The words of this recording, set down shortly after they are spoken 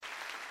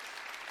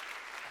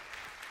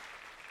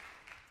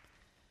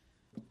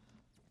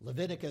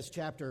Leviticus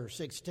chapter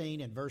 16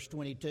 and verse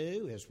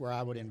 22 is where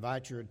I would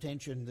invite your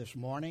attention this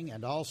morning,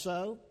 and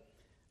also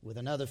with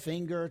another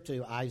finger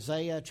to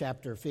Isaiah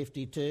chapter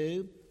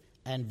 52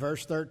 and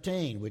verse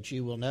 13, which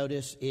you will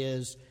notice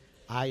is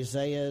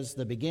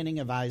the beginning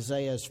of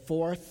Isaiah's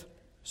fourth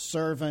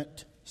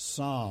servant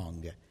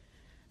song.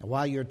 And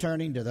while you're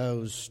turning to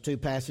those two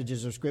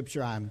passages of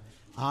Scripture, I'm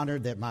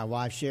honored that my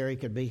wife Sherry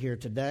could be here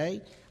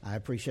today. I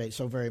appreciate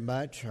so very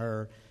much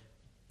her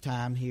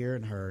time here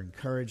and her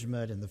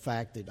encouragement and the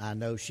fact that I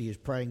know she is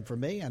praying for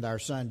me, and our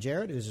son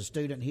Jared, who's a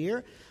student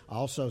here,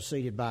 also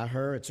seated by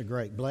her. It's a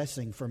great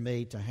blessing for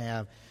me to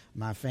have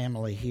my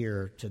family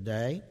here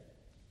today.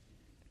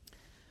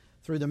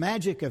 Through the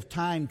magic of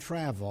time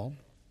travel,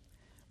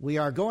 we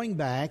are going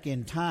back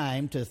in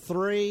time to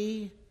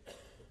three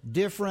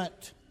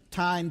different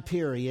time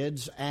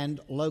periods and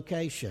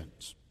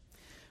locations.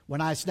 When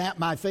I snap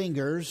my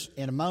fingers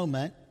in a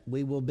moment,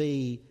 we will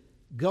be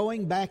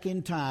going back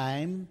in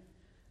time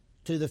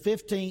to the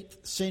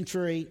 15th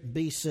century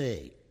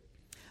B.C.,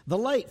 the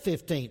late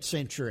 15th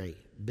century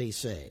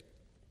B.C.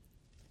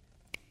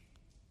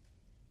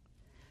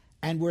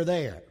 And we're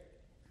there.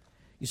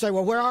 You say,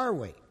 well, where are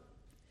we?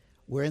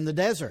 We're in the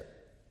desert.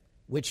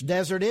 Which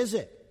desert is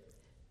it?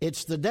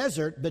 It's the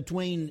desert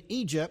between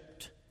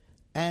Egypt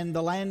and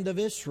the land of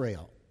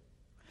Israel.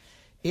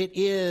 It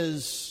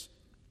is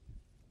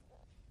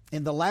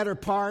in the latter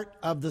part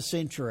of the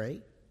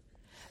century,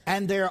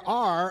 and there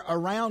are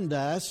around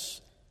us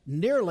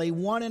nearly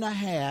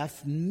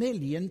 1.5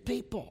 million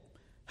people.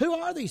 Who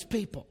are these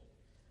people?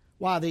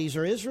 Why, these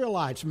are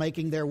Israelites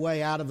making their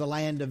way out of the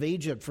land of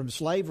Egypt from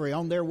slavery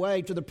on their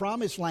way to the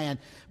promised land,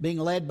 being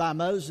led by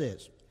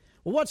Moses.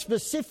 Well, what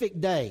specific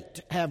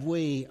date have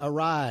we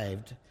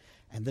arrived?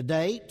 And the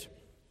date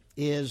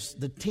is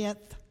the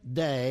 10th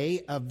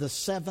day of the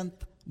 7th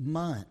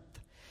month.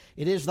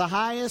 It is the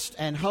highest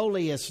and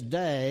holiest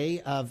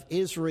day of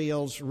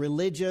Israel's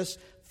religious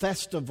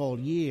festival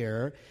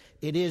year.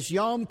 It is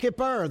Yom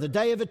Kippur, the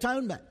Day of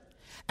Atonement.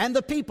 And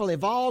the people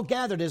have all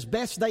gathered as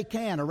best they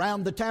can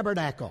around the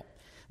tabernacle,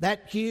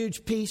 that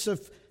huge piece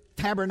of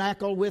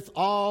tabernacle with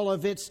all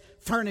of its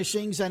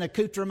furnishings and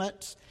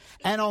accoutrements.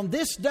 And on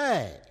this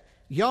day,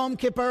 Yom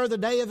Kippur, the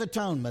Day of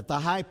Atonement, the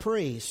high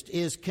priest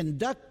is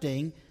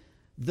conducting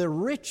the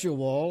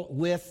ritual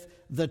with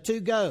the two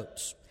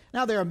goats.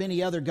 Now, there are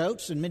many other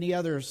goats and many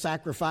other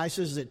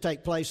sacrifices that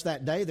take place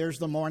that day. There's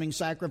the morning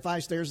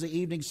sacrifice. There's the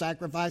evening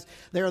sacrifice.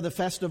 There are the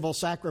festival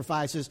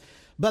sacrifices.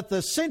 But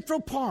the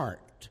central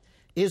part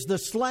is the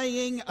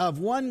slaying of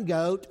one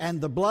goat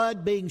and the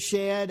blood being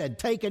shed and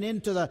taken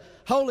into the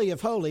Holy of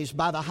Holies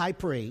by the high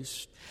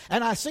priest.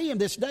 And I see him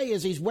this day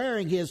as he's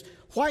wearing his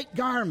white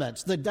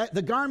garments,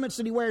 the garments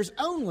that he wears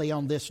only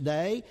on this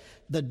day,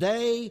 the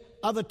Day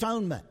of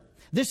Atonement.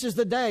 This is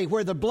the day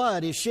where the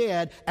blood is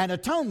shed and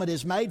atonement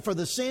is made for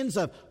the sins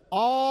of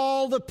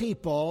all the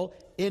people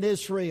in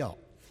Israel.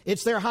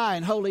 It's their high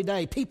and holy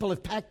day. People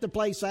have packed the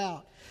place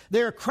out.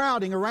 They're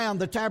crowding around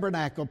the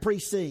tabernacle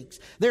precincts.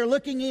 They're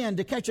looking in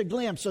to catch a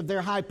glimpse of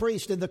their high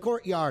priest in the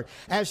courtyard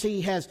as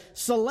he has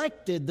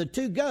selected the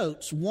two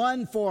goats,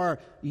 one for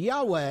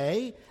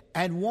Yahweh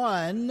and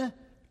one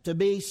to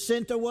be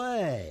sent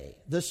away,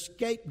 the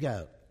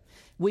scapegoat.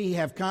 We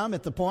have come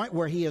at the point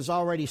where he has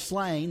already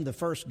slain the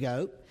first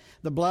goat.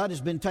 The blood has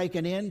been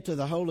taken into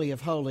the Holy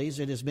of Holies.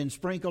 It has been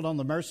sprinkled on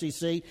the mercy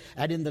seat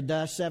and in the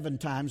dust 7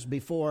 times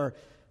before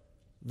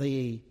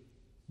the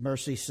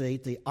mercy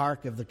seat, the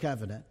Ark of the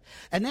Covenant.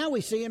 And now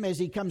we see him as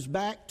he comes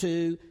back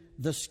to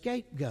the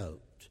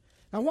scapegoat.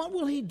 Now, what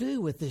will he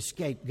do with this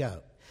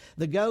scapegoat?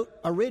 The goat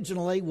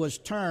originally was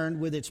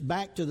turned with its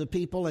back to the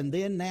people, and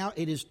then now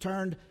it is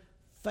turned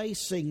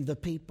facing the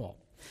people.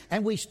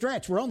 And we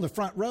stretch. We're on the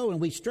front row,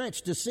 and we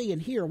stretch to see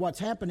and hear what's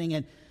happening,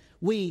 and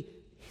we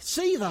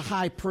see the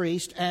high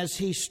priest as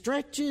he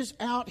stretches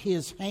out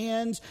his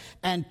hands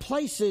and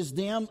places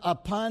them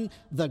upon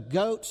the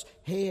goat's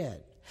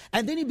head.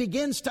 And then he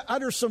begins to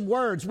utter some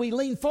words. We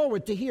lean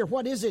forward to hear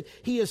what is it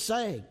he is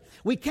saying.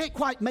 We can't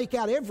quite make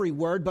out every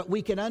word, but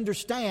we can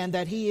understand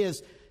that he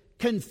is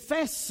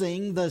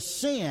confessing the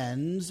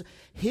sins,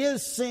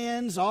 his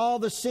sins, all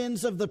the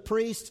sins of the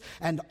priests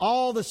and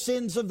all the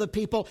sins of the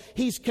people.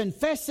 He's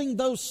confessing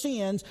those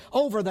sins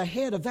over the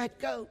head of that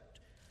goat.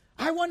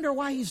 I wonder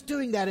why he's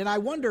doing that, and I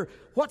wonder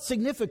what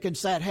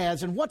significance that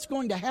has and what's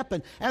going to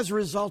happen as a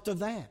result of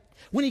that.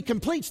 When he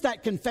completes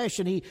that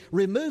confession, he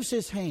removes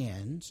his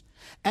hands,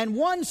 and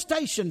one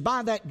stationed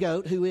by that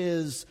goat who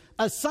is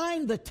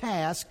assigned the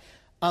task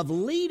of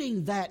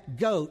leading that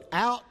goat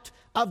out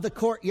of the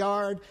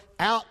courtyard,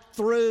 out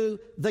through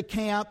the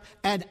camp,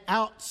 and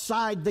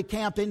outside the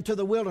camp into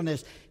the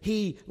wilderness.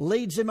 He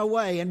leads him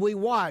away, and we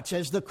watch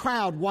as the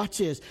crowd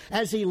watches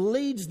as he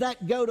leads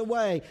that goat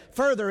away,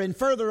 further and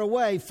further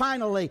away,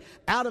 finally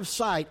out of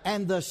sight.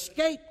 And the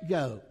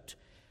scapegoat,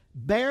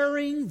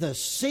 bearing the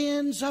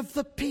sins of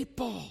the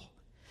people,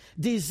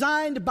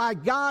 designed by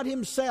God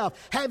himself,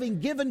 having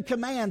given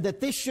command that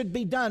this should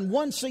be done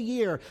once a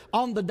year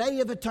on the Day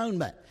of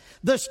Atonement.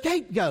 The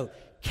scapegoat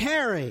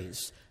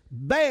carries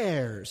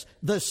bears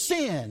the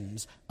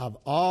sins of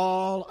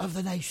all of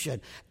the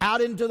nation out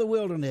into the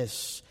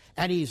wilderness,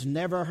 and he's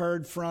never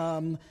heard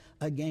from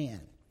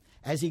again.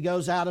 As he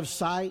goes out of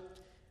sight,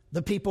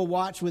 the people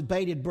watch with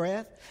bated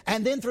breath,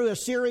 and then through a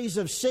series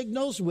of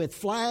signals with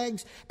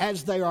flags,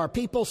 as there are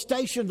people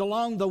stationed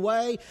along the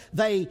way,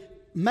 they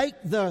make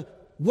the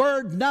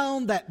word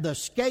known that the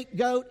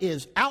scapegoat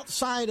is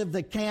outside of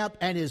the camp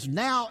and is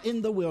now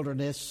in the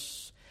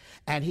wilderness,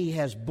 and he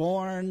has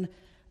borne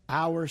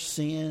our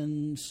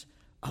sins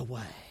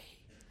away.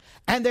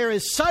 And there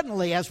is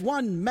suddenly, as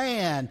one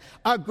man,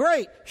 a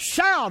great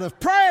shout of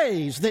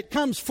praise that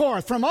comes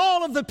forth from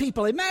all of the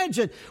people.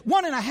 Imagine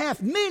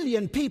 1.5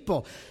 million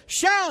people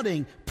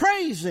shouting,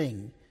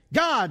 praising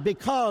God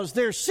because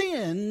their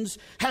sins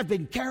have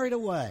been carried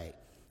away.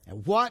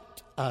 And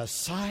what a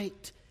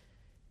sight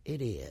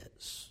it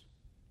is.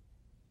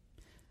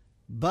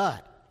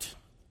 But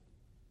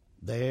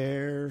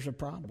there's a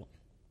problem.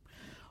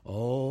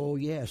 Oh,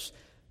 yes,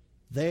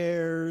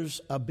 there's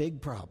a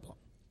big problem.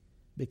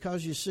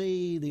 Because you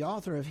see, the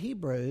author of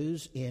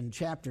Hebrews in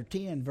chapter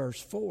 10, verse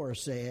 4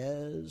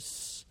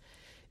 says,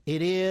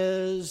 it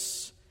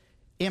is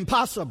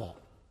impossible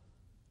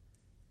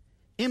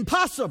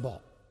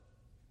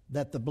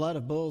that the blood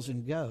of bulls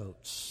and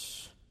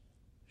goats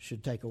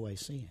should take away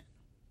sin.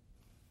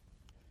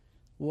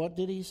 What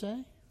did he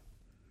say?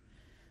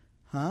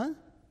 Now,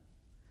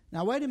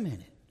 wait a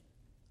minute.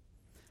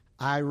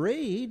 I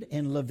read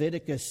in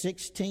Leviticus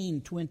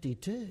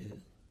 16:22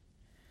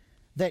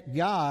 that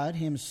God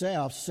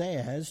himself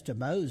says to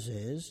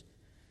Moses,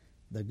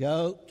 the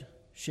goat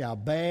shall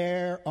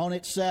bear on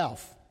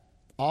itself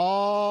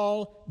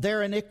all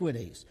their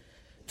iniquities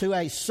to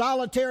a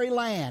solitary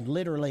land,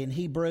 literally in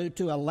Hebrew,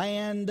 to a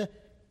land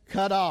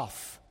cut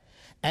off,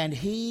 and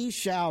he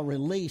shall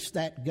release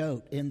that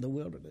goat in the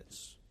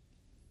wilderness.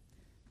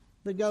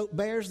 The goat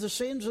bears the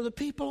sins of the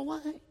people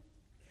away.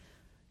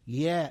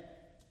 Yet,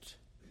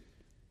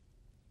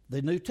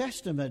 the New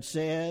Testament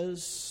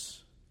says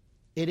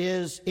it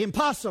is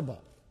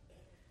impossible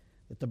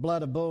that the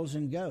blood of bulls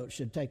and goats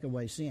should take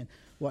away sin.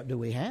 What do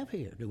we have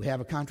here? Do we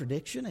have a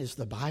contradiction? Is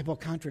the Bible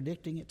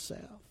contradicting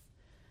itself?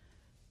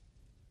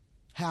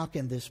 How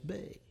can this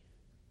be?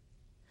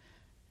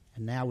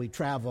 And now we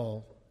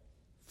travel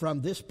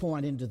from this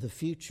point into the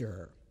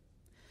future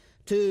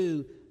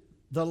to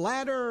the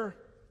latter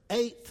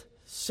 8th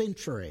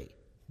century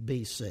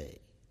BC.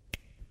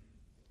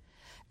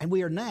 And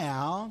we are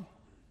now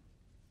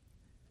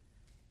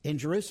in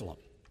Jerusalem.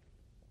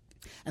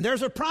 And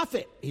there's a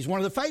prophet. He's one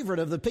of the favorite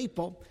of the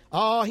people.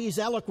 Oh, he's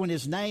eloquent.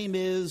 His name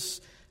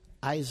is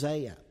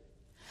Isaiah.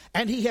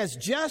 And he has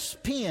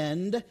just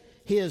penned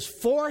his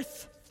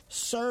 4th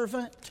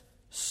servant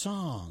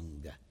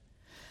song.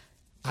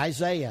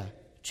 Isaiah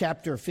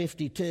chapter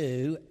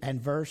 52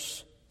 and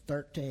verse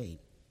 13.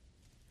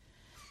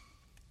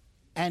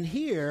 And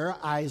here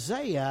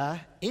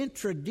Isaiah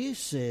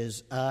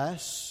introduces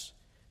us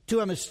to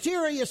a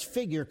mysterious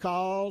figure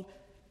called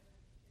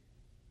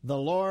the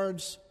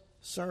Lord's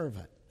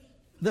servant,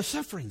 the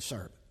suffering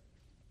servant.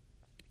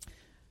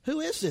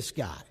 Who is this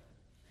guy?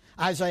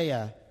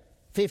 Isaiah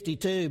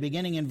 52,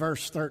 beginning in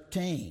verse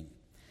 13.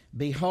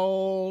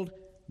 Behold,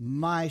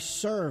 my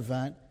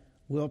servant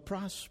will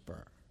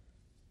prosper.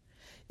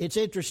 It's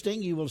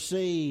interesting, you will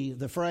see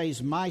the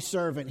phrase my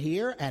servant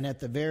here, and at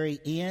the very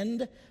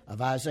end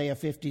of Isaiah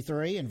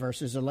 53 in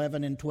verses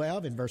 11 and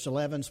 12, in verse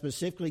 11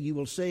 specifically, you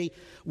will see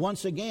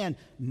once again,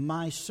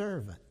 my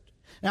servant.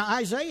 Now,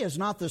 Isaiah is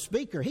not the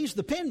speaker. He's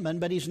the penman,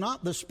 but he's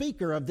not the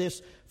speaker of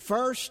this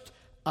first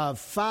of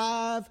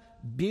 5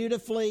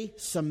 beautifully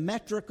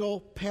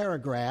symmetrical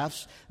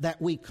paragraphs that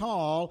we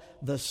call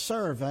the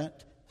servant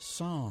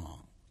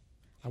song.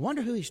 I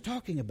wonder who he's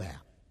talking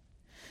about.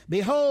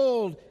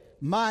 Behold,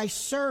 my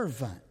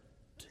servant.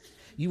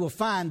 You will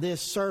find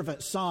this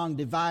servant song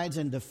divides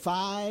into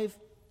 5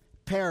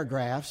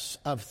 paragraphs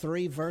of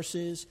 3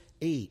 verses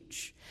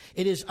each.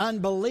 It is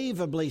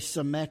unbelievably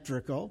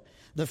symmetrical.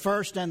 The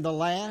first and the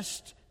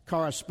last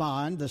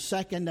correspond. The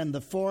second and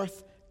the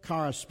fourth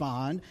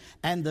correspond.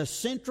 And the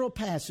central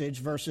passage,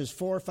 verses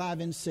 4, 5,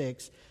 and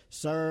 6,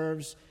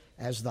 serves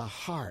as the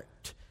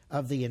heart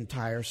of the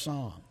entire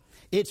song.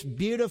 It's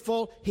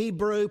beautiful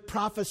Hebrew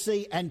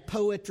prophecy and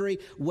poetry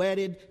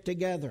wedded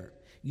together.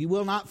 You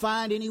will not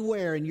find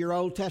anywhere in your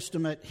Old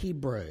Testament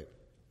Hebrew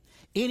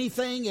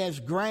anything as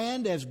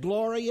grand, as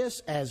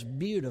glorious, as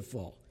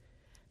beautiful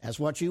as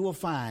what you will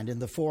find in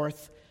the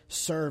 4th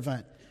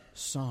servant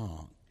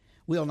song.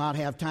 We'll not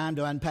have time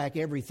to unpack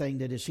everything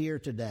that is here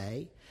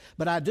today,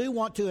 but I do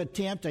want to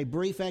attempt a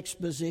brief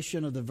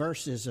exposition of the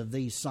verses of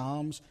these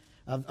psalms,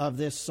 of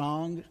this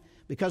song,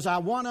 because I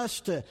want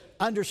us to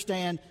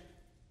understand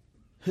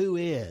who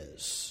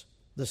is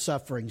the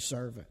suffering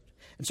servant.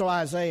 And so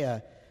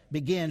Isaiah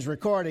begins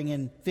recording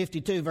in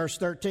 52 verse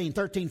 13,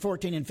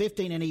 14, and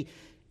 15, and he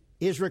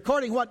is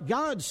recording what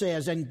God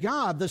says, and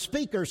God, the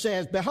speaker,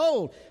 says,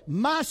 behold,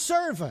 my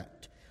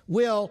servant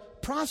will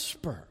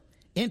prosper.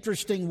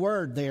 Interesting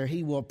word there,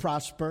 he will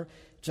prosper.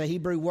 It's a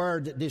Hebrew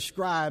word that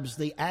describes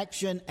the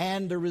action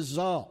and the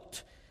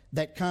result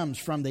that comes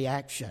from the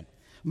action.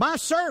 My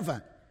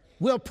servant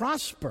will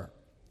prosper.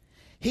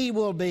 He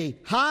will be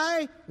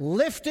high,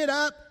 lifted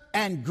up,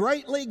 and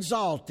greatly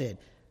exalted.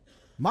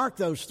 Mark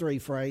those three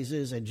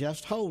phrases and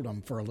just hold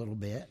them for a little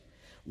bit.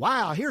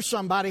 Wow, here's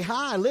somebody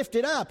high,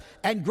 lifted up,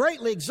 and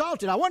greatly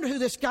exalted. I wonder who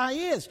this guy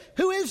is.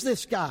 Who is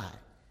this guy?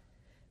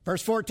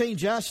 Verse 14,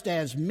 just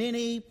as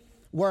many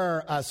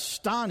were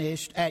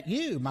astonished at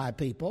you, my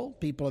people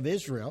of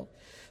Israel,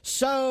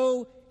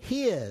 so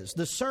his,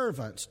 the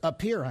servant's,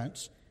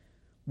 appearance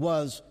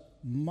was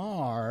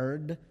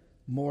marred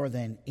more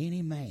than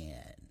any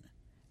man,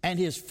 and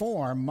his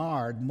form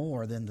marred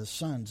more than the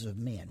sons of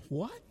men.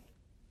 What?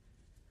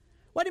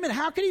 Wait a minute,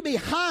 how can he be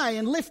high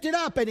and lifted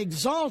up and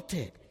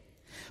exalted?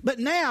 But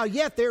now,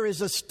 yet there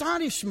is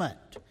astonishment,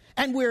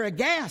 and we're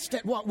aghast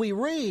at what we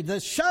read, the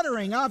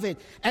shuddering of it,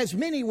 as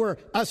many were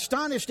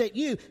astonished at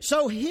you.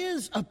 So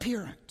his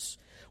appearance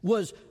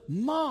was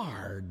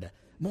marred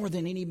more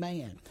than any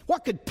man.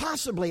 What could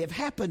possibly have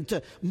happened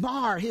to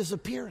mar his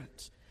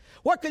appearance?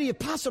 What could he have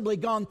possibly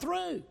gone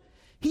through?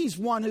 He's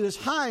one who is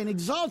high and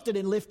exalted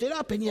and lifted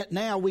up, and yet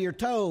now we are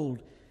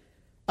told,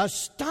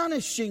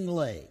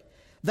 astonishingly,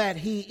 that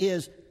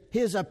his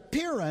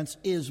appearance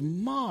is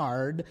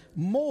marred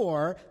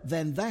more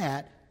than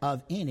that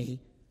of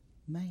any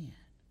man,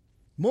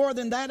 more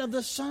than that of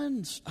the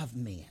sons of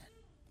men.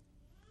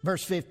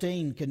 Verse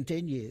 15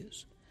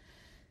 continues,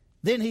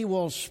 then he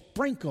will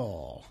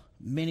sprinkle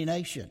many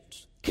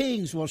nations.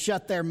 Kings will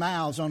shut their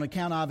mouths on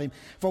account of him.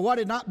 For what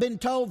had not been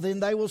told them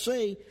they will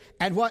see,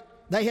 and what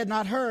they had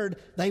not heard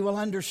they will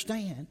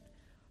understand.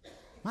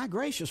 My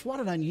gracious,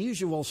 what an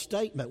unusual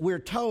statement. We're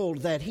told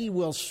that he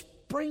will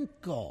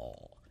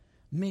sprinkle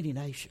many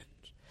nations.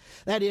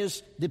 That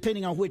is,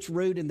 depending on which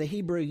root in the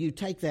Hebrew you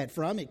take that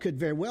from, it could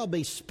very well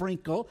be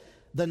sprinkle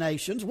the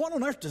nations. What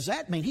on earth does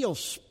that mean? He'll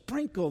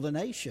sprinkle the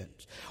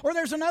nations. Or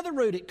there's another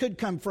root it could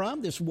come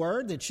from, this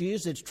word that's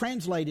used, it's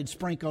translated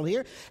sprinkle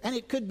here, and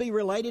it could be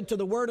related to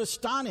the word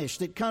astonish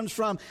that comes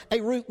from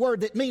a root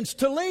word that means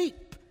to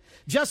leap.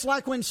 Just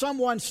like when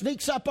someone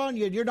sneaks up on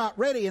you and you're not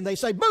ready and they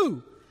say,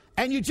 boo,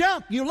 and you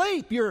jump, you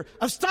leap, you're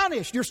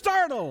astonished, you're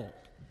startled.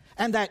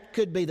 And that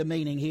could be the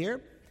meaning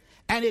here.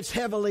 And it's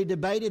heavily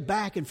debated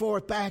back and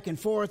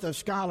forth of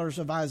scholars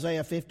of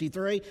Isaiah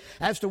 53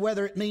 as to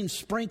whether it means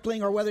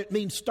sprinkling or whether it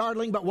means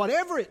startling. But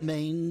whatever it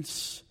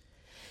means,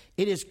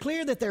 it is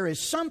clear that there is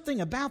something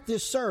about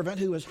this servant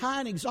who is high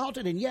and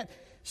exalted, and yet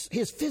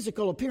his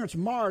physical appearance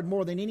marred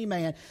more than any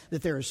man,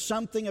 that there is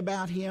something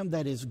about him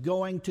that is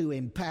going to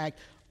impact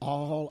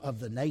all of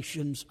the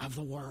nations of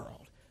the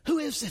world. Who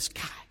is this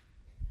guy?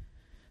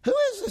 Who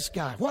is this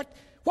guy?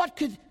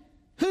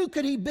 Who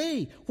could he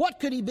be? What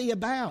could he be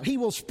about? He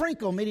will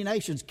sprinkle many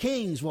nations.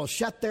 Kings will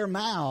shut their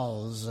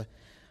mouths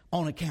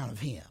on account of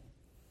him.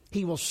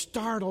 He will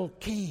startle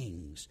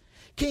kings.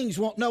 Kings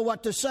won't know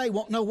what to say,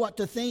 won't know what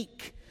to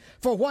think.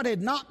 For what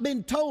had not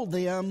been told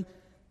them,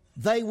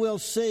 they will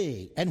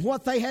see. And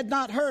what they had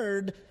not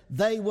heard,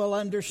 they will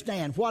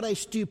understand. What a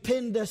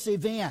stupendous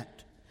event.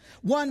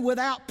 One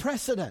without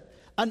precedent.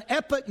 An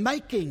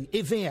epoch-making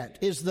event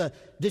is the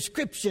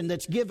description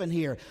that's given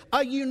here.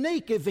 A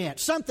unique event,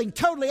 something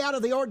totally out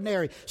of the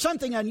ordinary,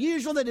 something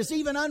unusual that is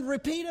even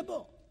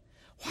unrepeatable.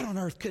 What on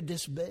earth could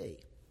this be?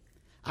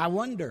 I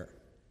wonder,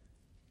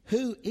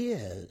 who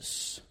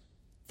is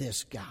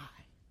this guy?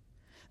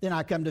 Then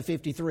I come to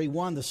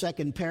 53:1, the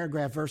second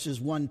paragraph, verses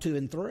 1, 2,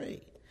 and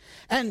 3.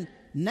 And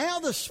now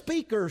the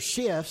speaker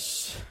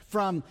shifts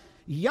from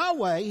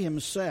Yahweh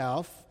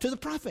himself to the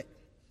prophet.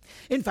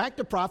 In fact,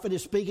 the prophet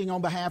is speaking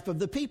on behalf of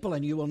the people,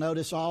 and you will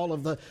notice all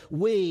of the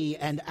we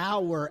and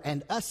our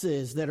and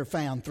us's that are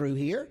found through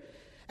here.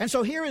 And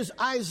so here is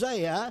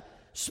Isaiah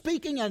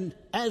speaking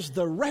as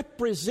the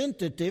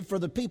representative for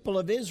the people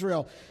of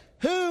Israel.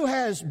 Who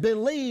has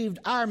believed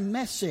our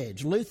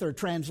message? Luther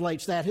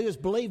translates that, who has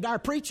believed our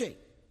preaching?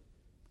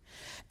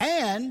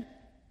 And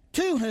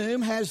to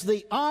whom has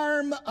the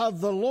arm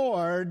of the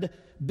Lord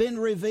been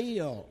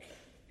revealed?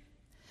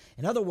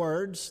 In other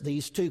words,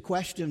 these two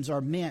questions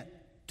are meant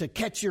to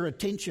catch your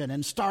attention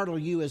and startle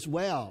you as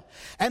well.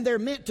 And they're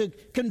meant to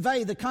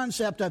convey the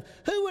concept of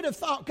who would have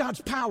thought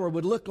God's power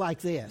would look like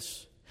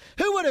this?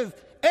 Who would have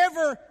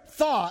ever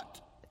thought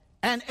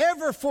and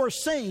ever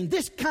foreseen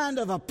this kind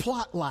of a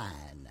plot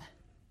line?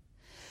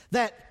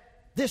 That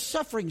this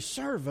suffering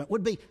servant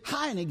would be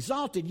high and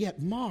exalted,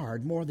 yet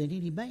marred more than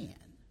any man.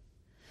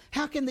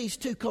 How can these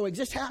two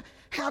coexist?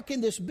 How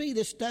can this be?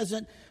 This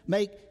doesn't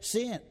make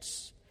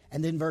sense.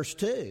 And then verse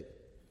 2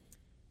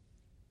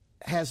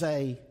 has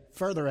a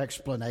further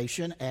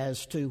explanation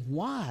as to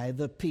why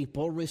the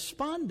people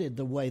responded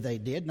the way they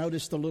did.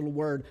 Notice the little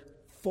word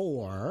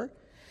for.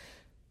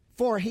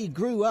 For he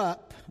grew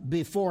up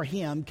before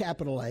him,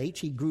 capital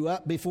H, he grew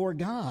up before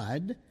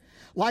God,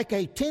 like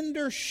a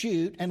tender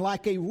shoot and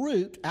like a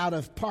root out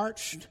of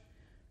parched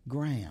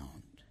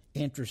ground.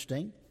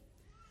 Interesting.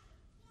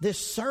 This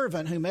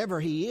servant, whomever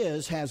he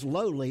is, has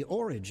lowly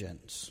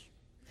origins.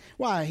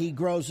 Why? He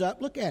grows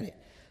up, look at it,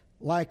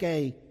 like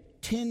a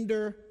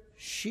tender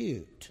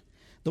shoot.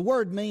 The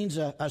word means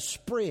a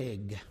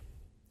sprig,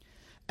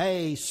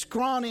 a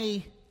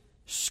scrawny,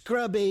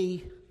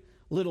 scrubby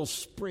little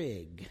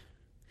sprig.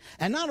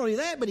 And not only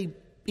that, but he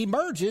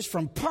emerges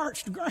from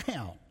parched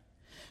ground.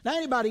 Now,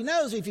 anybody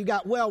knows if you've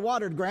got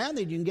well-watered ground,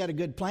 then you can get a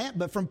good plant.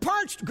 But from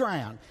parched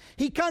ground,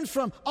 he comes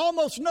from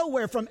almost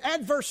nowhere, from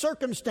adverse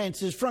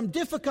circumstances, from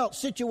difficult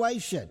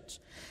situations.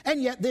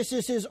 And yet this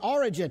is his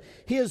origin,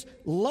 his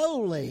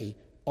lowly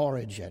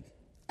origin.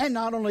 And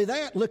not only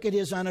that, look at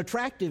his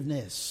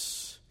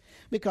unattractiveness.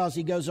 Because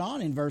he goes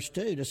on in verse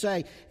 2 to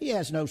say, he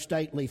has no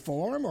stately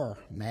form or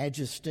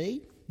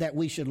majesty that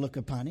we should look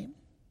upon him.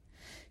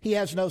 He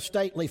has no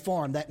stately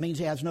form. That means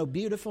he has no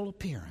beautiful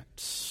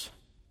appearance.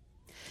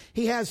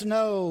 He has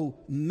no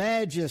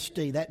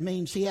majesty. That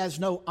means he has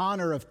no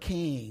honor of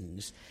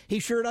kings. He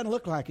sure doesn't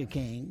look like a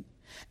king.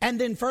 And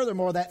then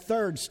furthermore, that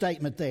third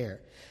statement there.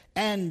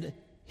 And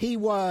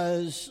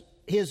his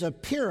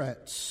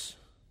appearance,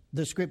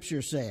 the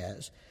Scripture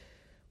says,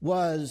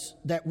 was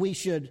that we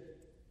should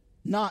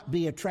not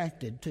be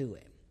attracted to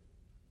him.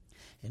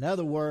 In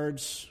other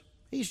words,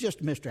 he's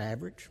just Mr.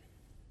 Average.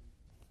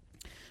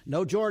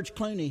 No George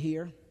Clooney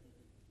here.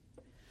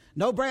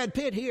 No Brad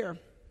Pitt here.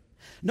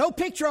 No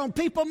picture on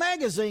People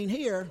magazine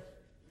here.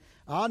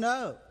 Oh,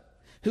 no.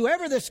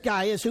 Whoever this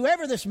guy is,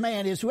 whoever this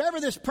man is,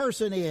 whoever this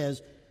person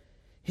is,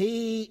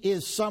 he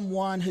is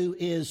someone who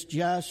is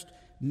just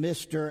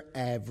Mr.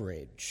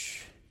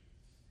 Average.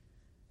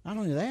 Not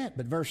only that,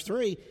 but verse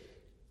 3,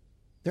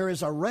 there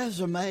is a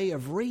resume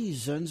of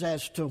reasons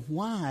as to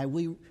why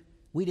we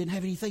didn't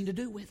have anything to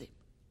do with him.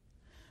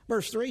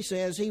 Verse 3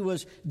 says he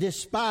was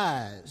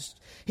despised.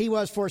 He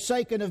was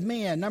forsaken of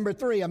men. Number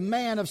 3, a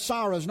man of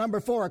sorrows. Number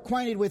 4,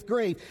 acquainted with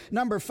grief.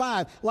 Number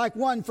 5, like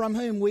one from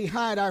whom we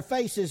hide our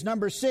faces.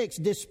 Number 6,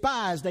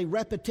 despised, a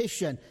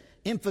repetition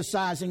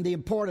emphasizing the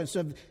importance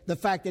of the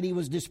fact that he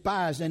was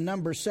despised. And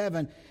number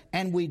 7,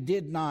 and we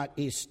did not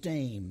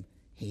esteem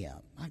him.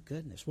 My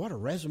goodness, what a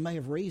resume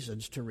of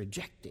reasons to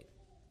reject him.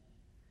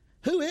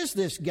 Who is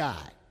this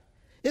guy?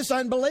 It's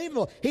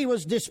unbelievable. He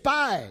was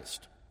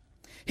despised.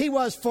 He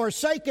was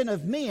forsaken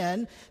of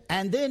men,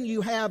 and then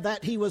you have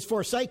that he was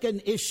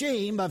forsaken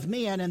ishim of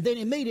men, and then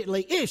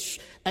immediately ish,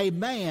 a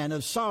man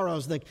of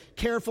sorrows. The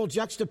careful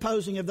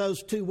juxtaposing of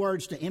those two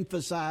words to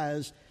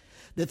emphasize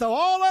that though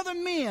all other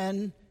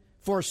men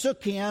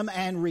forsook him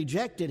and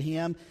rejected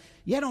him,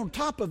 yet on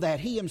top of that,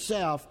 he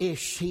himself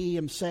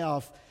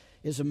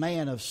is a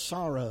man of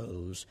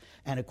sorrows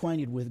and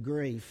acquainted with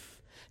grief.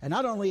 And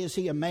not only is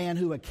he a man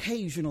who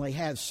occasionally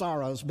has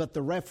sorrows, but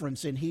the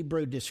reference in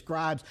Hebrew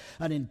describes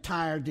an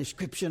entire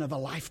description of a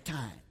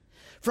lifetime.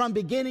 From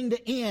beginning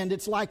to end,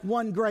 it's like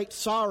one great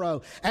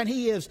sorrow. And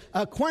he is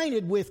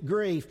acquainted with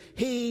grief.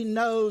 He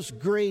knows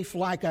grief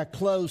like a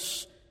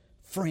close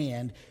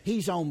friend.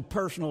 He's on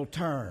personal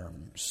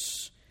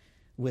terms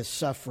with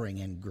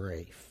suffering and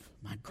grief.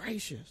 My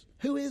gracious,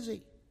 who is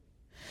he?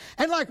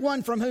 And like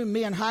one from whom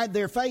men hide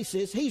their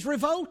faces, he's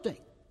revolting.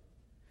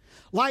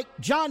 Like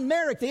John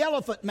Merrick, the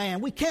Elephant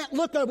Man, we can't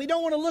look at, we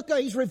don't want to look at,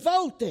 he's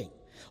revolting.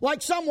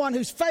 Like someone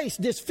whose face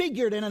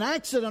disfigured in an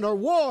accident or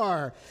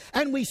war,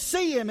 and we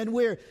see him and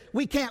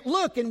we can't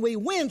look and we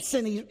wince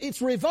and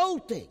it's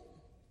revolting.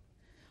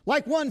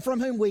 Like one from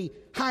whom we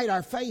hide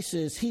our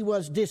faces, he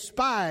was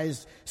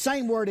despised,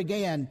 same word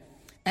again,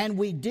 and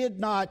we did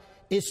not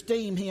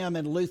esteem him,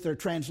 and Luther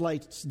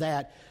translates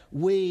that,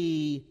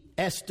 we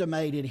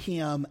estimated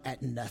him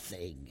at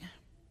nothing.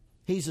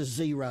 He's a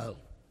zero.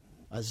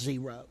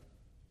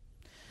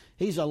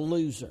 He's a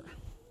loser.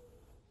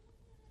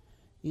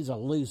 He's a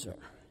loser.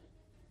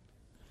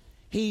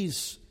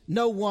 He's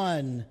no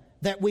one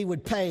that we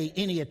would pay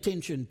any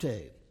attention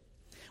to.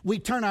 We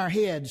turn our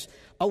heads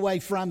away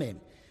from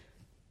him.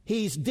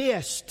 He's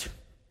dissed.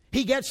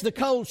 He gets the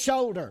cold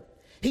shoulder.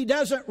 He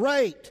doesn't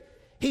rate.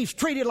 He's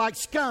treated like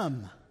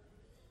scum.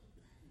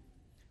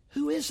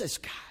 Who is this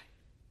guy?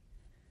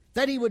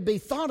 That he would be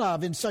thought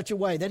of in such a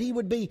way, that he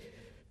would be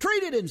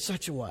treated in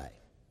such a way.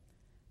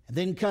 And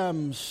then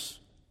comes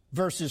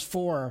verses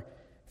 4,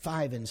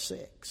 5, and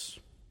 6.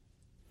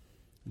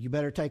 You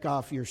better take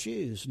off your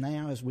shoes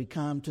now as we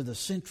come to the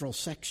central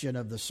section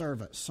of the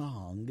servant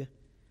song,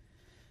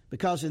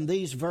 because in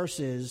these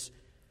verses,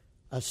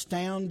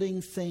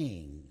 astounding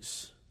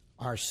things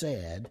are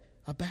said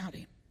about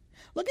him.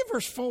 Look at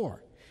verse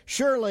 4.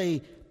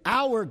 Surely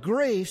our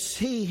griefs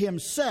he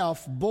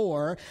himself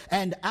bore,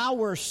 and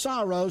our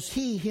sorrows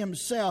he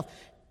himself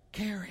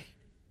carried.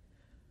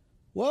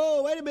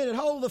 Whoa, wait a minute,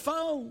 hold the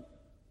phone.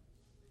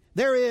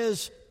 There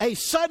is a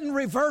sudden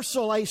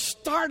reversal, a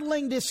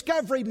startling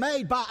discovery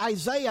made by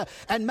Isaiah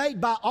and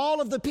made by all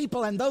of the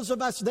people and those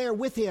of us there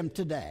with him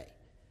today.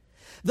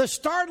 The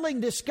startling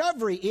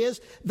discovery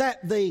is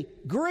that the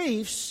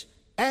griefs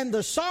and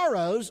the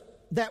sorrows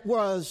that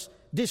was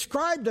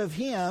described of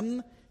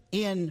him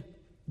in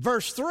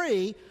verse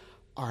 3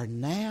 are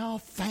now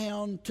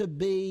found to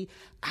be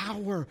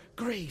our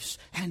griefs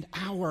and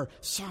our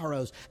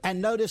sorrows.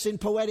 And notice in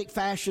poetic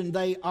fashion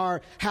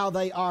how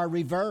they are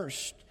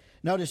reversed.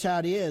 Notice how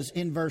it is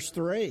in verse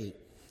 3.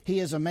 He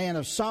is a man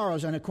of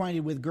sorrows and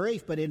acquainted with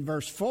grief. But in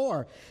verse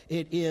 4,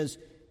 it is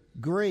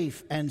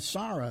grief and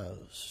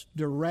sorrows,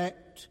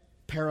 direct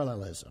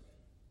parallelism.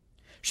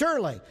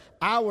 Surely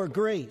our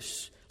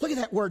griefs, look at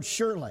that word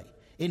surely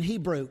in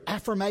Hebrew,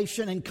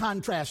 affirmation and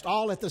contrast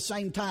all at the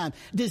same time,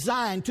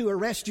 designed to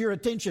arrest your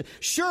attention.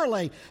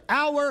 Surely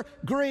our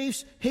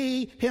griefs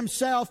he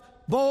himself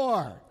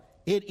bore.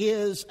 It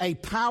is a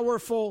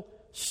powerful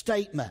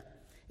statement.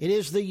 It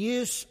is the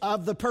use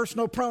of the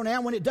personal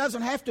pronoun when it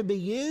doesn't have to be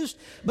used,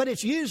 but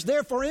it's used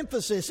there for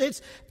emphasis.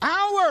 It's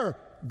our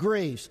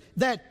griefs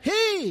that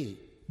he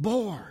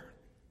bore.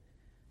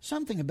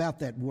 Something about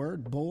that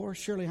word, bore.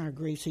 Surely our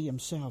griefs he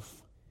himself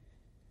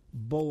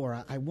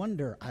bore. I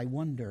wonder,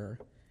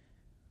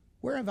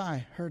 where have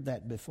I heard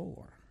that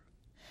before?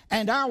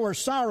 And our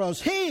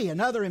sorrows, he,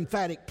 another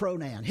emphatic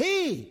pronoun,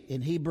 he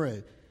in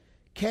Hebrew,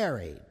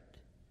 carried.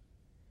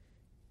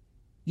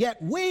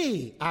 Yet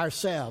we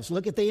ourselves,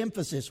 look at the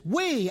emphasis,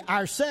 we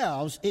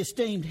ourselves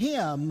esteemed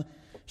him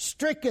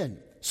stricken,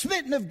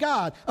 smitten of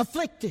God,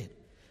 afflicted.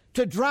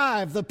 To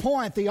drive the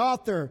point, the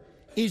author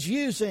is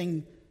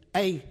using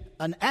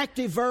an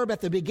active verb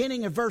at the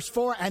beginning of verse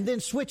 4 and then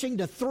switching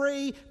to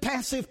 3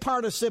 passive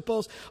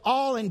participles,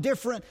 all in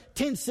different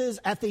tenses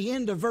at the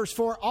end of verse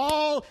 4,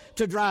 all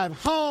to drive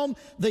home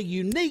the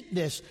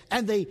uniqueness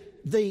and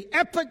the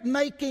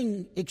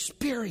epoch-making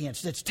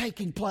experience that's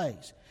taking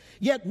place.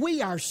 Yet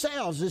we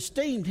ourselves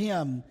esteemed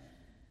him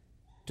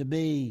to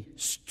be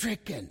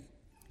stricken,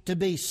 to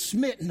be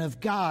smitten of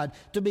God,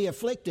 to be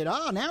afflicted.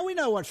 Now we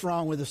know what's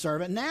wrong with the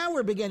servant. Now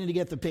we're beginning to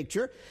get the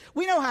picture.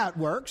 We know how it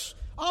works.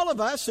 All of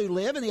us who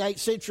live in the 8th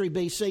century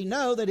BC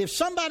know that if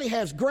somebody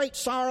has great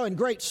sorrow and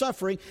great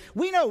suffering,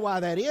 we know why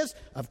that is.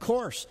 Of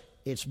course,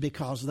 it's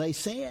because they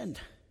sinned.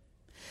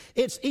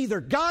 It's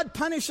either God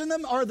punishing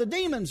them or the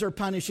demons are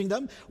punishing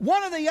them,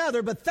 one or the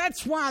other, but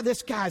that's why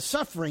this guy's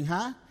suffering,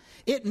 huh?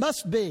 It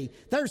must be.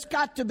 There's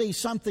got to be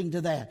something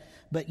to that.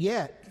 But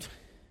yet,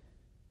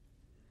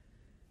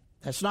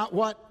 that's not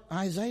what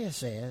Isaiah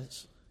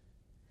says.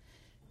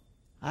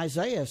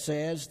 Isaiah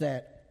says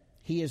that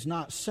he is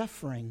not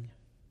suffering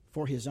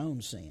for his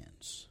own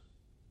sins.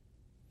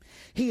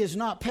 He is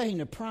not paying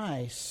a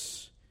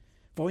price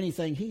for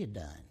anything he had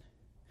done.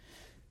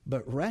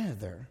 But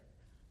rather,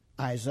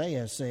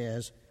 Isaiah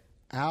says,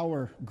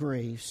 our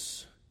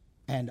griefs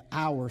and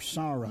our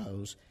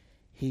sorrows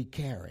he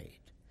carried,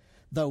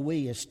 though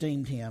we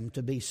esteemed him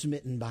to be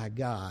smitten by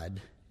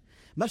God.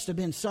 Must have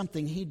been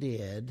something he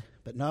did,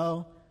 but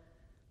no,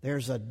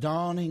 there's a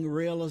dawning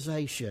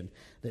realization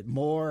that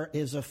more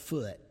is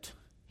afoot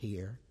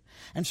here.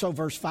 And so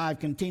verse 5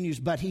 continues,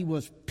 but he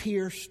was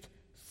pierced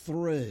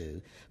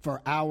through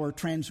for our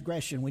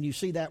transgression. When you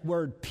see that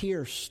word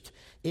pierced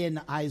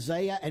in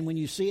Isaiah, and when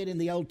you see it in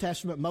the Old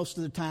Testament, most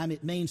of the time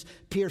it means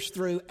pierced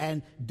through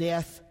and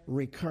death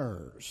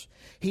recurs.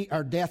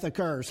 Death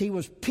occurs. He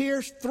was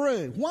pierced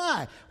through.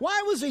 Why?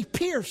 Why was he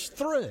pierced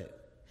through?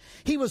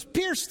 He was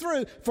pierced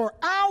through for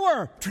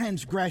our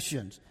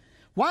transgressions.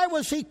 Why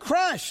was he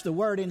crushed? The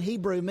word in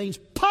Hebrew means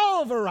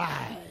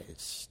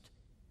pulverized.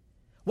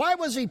 Why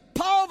was he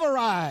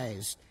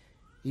pulverized?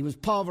 He was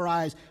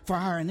pulverized for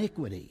our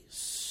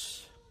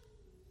iniquities.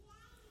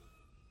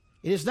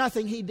 It is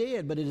nothing he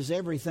did, but it is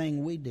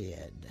everything we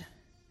did.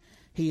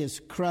 He is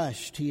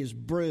crushed, he is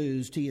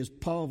bruised, he is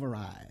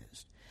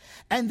pulverized.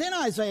 And then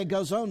Isaiah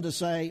goes on to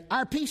say,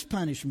 our peace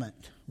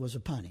punishment was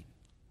upon him.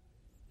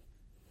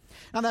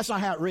 Now that's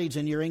not how it reads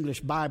in your English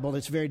Bible.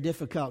 It's very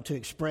difficult to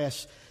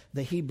express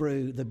the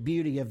Hebrew, the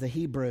beauty of the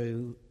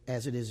Hebrew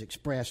as it is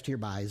expressed here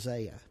by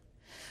Isaiah.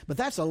 But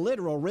that's a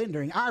literal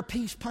rendering. Our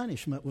peace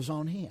punishment was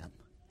on him.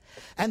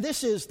 And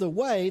this is the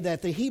way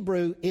that the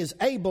Hebrew is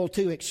able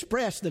to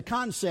express the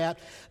concept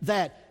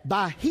that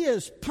by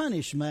his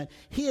punishment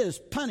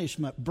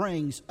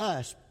brings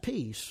us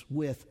peace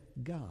with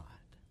God.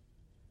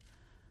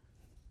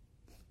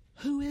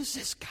 Who is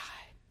this guy?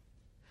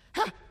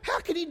 How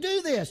could he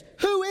do this?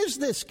 Who is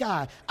this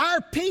guy?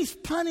 Our peace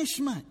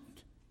punishment.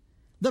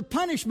 The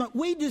punishment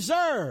we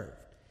deserve.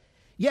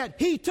 Yet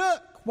he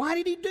took. Why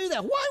did he do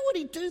that? Why would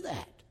he do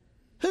that?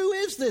 Who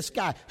is this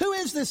guy? Who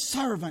is this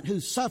servant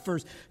who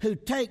suffers, who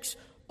takes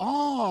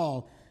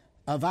all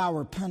of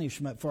our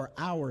punishment for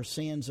our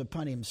sins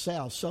upon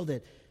himself so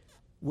that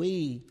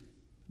we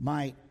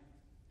might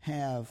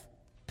have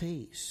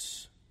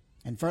peace?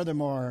 And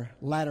furthermore,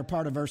 latter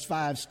part of verse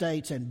 5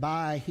 states, and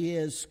by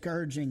his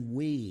scourging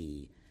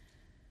we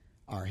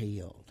are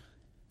healed.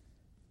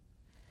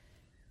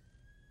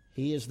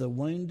 He is the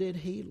wounded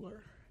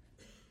healer.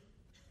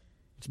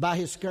 It's by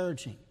his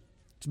scourging.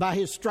 It's by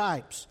his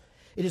stripes.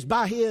 It is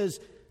by his,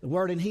 the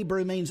word in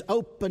Hebrew means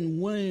open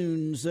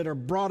wounds that are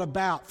brought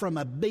about from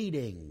a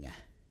beating.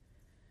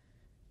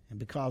 And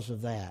because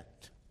of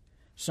that,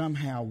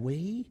 somehow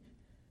we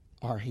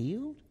are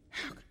healed?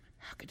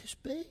 How could this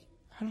be?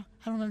 I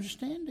don't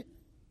understand it.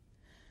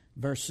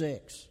 Verse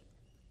 6.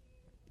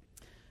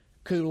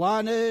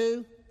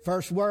 Kulanu,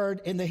 first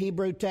word in the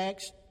Hebrew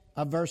text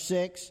of verse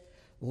 6.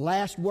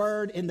 Last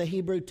word in the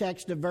Hebrew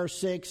text of verse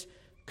 6,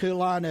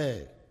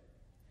 kulanu.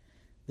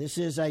 This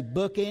is a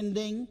book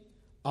ending.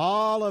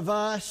 All of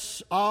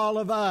us.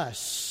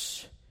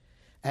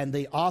 And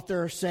the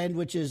author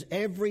sandwiches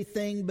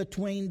everything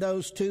between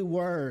those two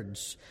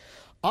words.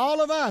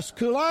 All of us,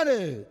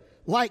 kulanu,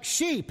 like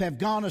sheep have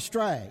gone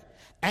astray.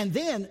 And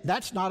then,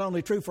 that's not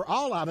only true for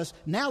all of us.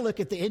 Now look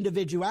at the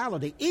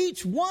individuality.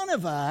 Each one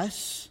of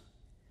us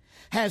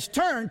has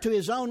turned to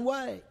his own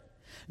way.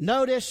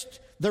 Notice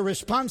the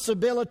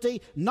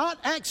responsibility. Not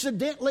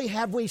accidentally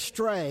have we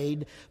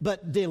strayed,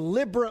 but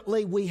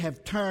deliberately we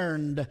have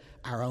turned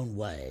our own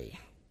way.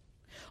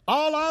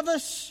 All of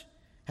us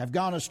have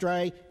gone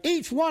astray.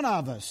 Each one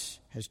of us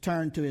has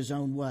turned to his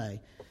own way.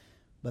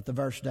 But the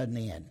verse doesn't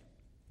end.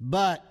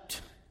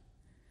 But,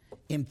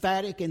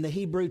 emphatic in the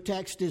Hebrew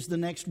text is the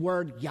next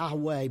word,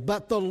 Yahweh.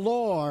 But the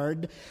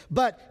Lord,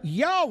 but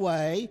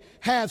Yahweh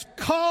has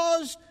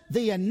caused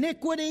the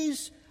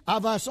iniquities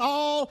of us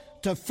all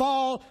to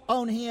fall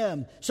on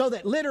him. So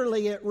that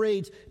literally it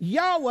reads,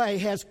 Yahweh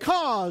has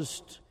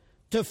caused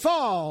to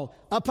fall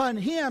upon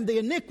him the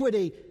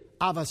iniquity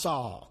of us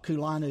all.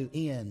 Kulanu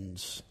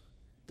ends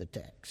the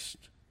text.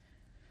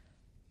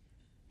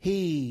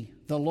 He,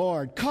 the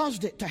Lord,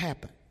 caused it to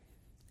happen.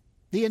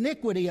 The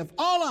iniquity of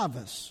all of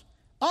us,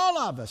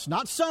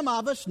 not some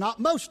of us, not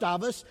most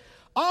of us,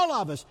 all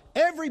of us,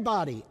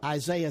 everybody,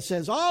 Isaiah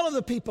says, all of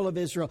the people of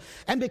Israel.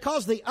 And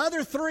because the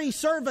other three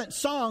servant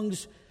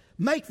songs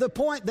make the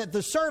point that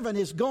the servant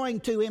is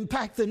going to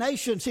impact the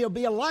nations, he'll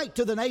be a light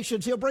to the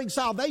nations, he'll bring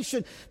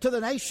salvation to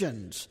the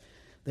nations,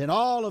 then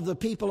all of the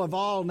people of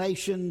all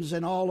nations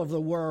and all of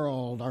the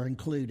world are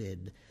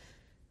included.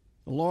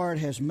 The Lord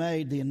has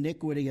made the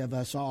iniquity of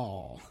us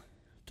all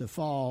to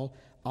fall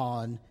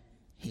on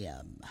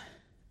him.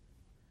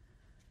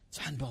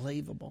 It's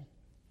unbelievable.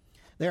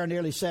 There are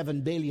nearly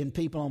 7 billion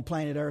people on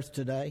planet Earth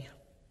today.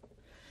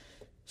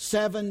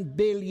 7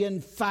 billion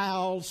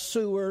foul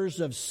sewers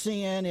of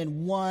sin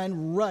in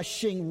one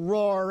rushing,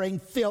 roaring,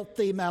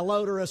 filthy,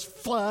 malodorous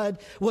flood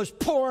was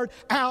poured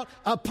out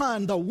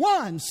upon the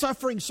one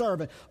suffering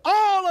servant.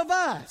 All of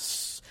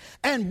us.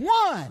 And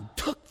one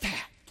took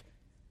that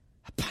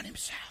upon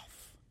himself.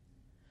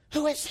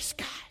 Who is this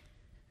guy?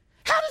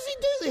 How does he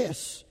do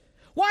this?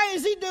 Why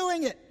is he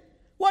doing it?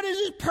 What is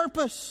his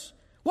purpose?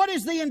 What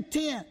is the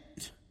intent?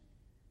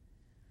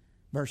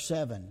 Verse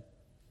 7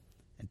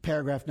 and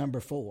paragraph number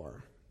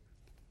 4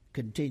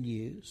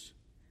 continues.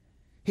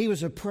 He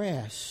was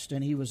oppressed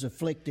and he was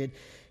afflicted,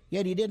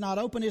 yet he did not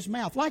open his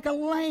mouth. Like a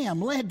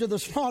lamb led to the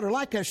slaughter,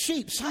 like a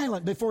sheep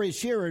silent before his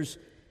shearers,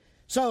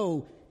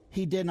 so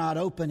he did not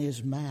open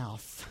his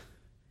mouth.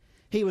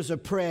 He was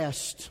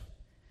oppressed.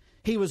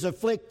 He was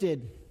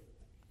afflicted.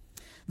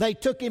 They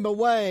took him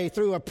away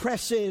through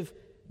oppressive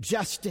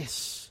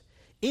justice,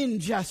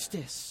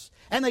 injustice,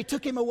 and they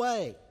took him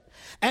away.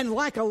 And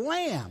like a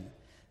lamb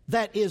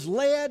that is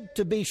led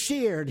to be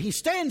sheared, he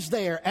stands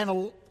there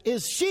and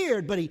is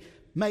sheared, but he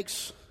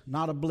makes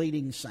not a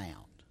bleating sound.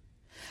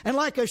 And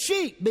like a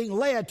sheep being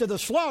led to the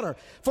slaughter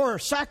for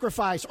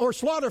sacrifice or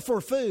slaughter for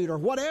food or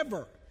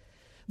whatever,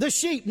 the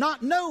sheep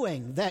not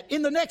knowing that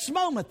in the next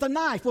moment the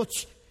knife will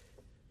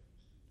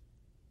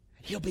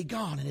he'll be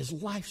gone and his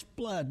life's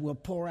blood will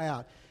pour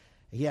out,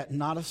 yet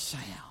not a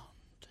sound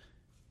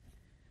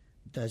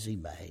does he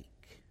make.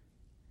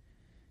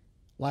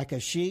 Like a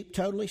sheep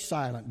totally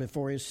silent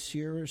before his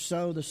shearer,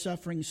 so the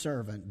suffering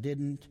servant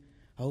didn't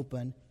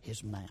open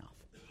his mouth.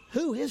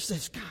 Who is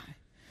this guy?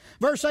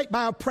 Verse 8,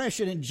 by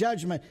oppression and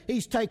judgment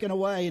he's taken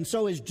away, and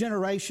so his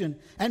generation,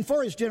 and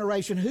for his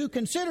generation who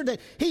considered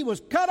that he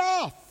was cut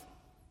off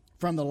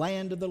from the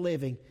land of the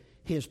living.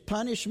 His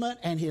punishment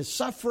and his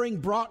suffering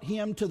brought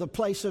him to the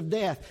place of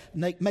death.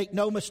 Make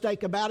no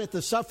mistake about it,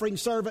 the suffering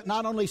servant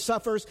not only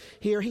suffers,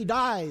 here he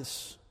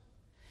dies.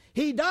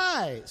 He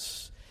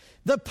dies.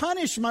 The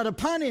punishment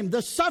upon him,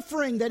 the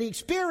suffering that he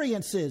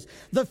experiences,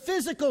 the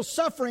physical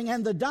suffering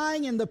and the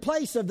dying in the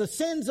place of the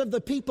sins of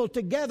the people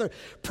together,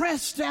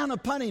 press down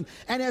upon him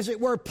and as it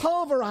were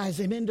pulverize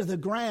him into the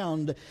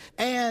ground,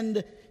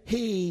 and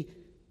he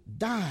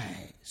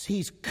dies.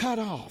 He's cut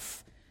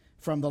off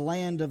from the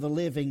land of the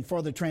living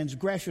for the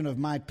transgression of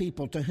my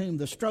people to whom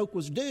the stroke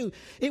was due.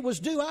 It was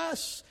due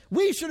us.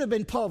 We should have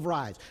been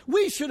pulverized.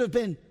 We should have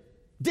been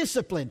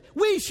disciplined.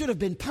 We should have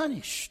been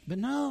punished. But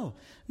no,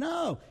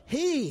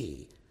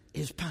 he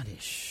is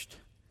punished.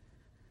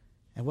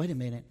 And wait a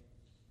minute.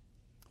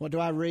 What do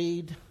I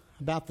read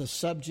about the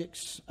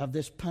subjects of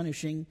this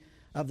punishing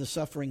of the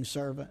suffering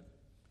servant?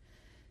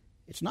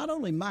 It's not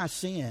only my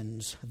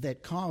sins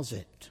that cause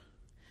it,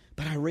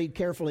 but I read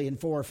carefully in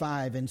 4,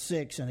 5, and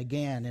 6, and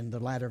again in the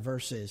latter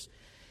verses.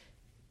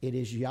 It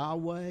is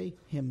Yahweh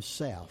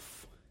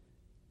himself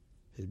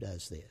who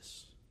does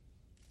this.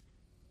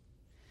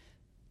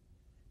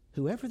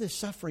 Whoever this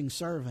suffering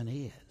servant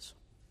is,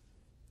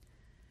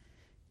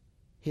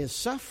 his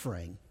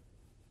suffering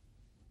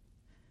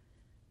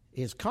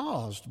is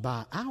caused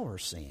by our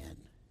sin,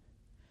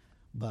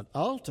 but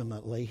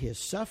ultimately his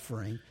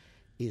suffering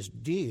is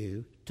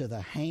due to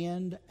the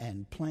hand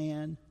and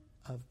plan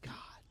of God.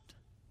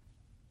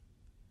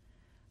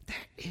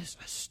 That is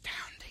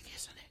astounding,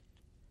 isn't it?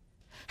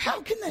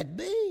 How can that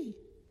be?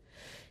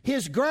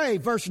 His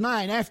grave, verse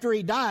 9, after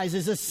he dies,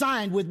 is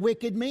assigned with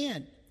wicked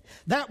men.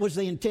 That was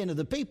the intent of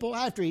the people.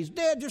 After he's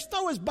dead, just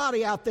throw his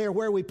body out there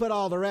where we put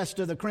all the rest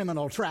of the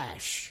criminal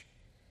trash.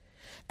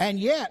 And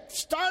yet,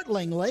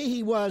 startlingly,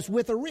 he was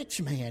with a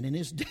rich man in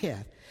his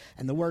death.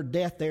 And the word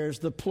death there is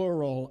the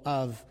plural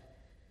of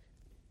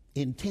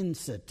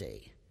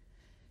intensity.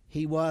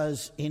 He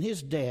was, in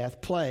his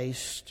death,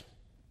 placed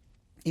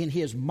in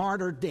his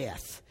martyr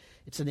death.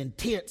 It's an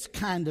intense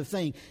kind of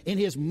thing. In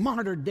his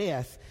martyr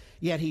death,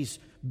 yet he's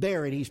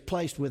buried, he's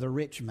placed with a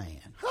rich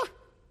man. Huh.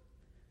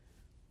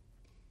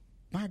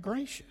 My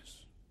gracious.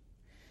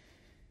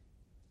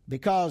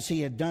 Because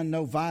he had done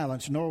no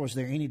violence, nor was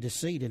there any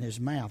deceit in his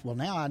mouth. Well,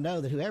 now I know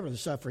that whoever the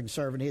suffering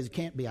servant is, it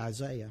can't be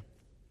Isaiah.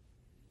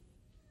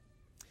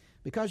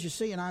 Because you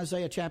see in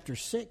Isaiah chapter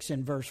 6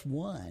 and verse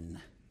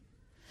 1,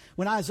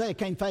 when Isaiah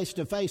came face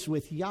to face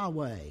with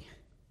Yahweh,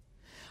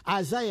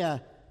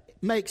 Isaiah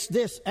makes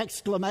this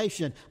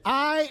exclamation,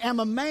 I am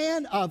a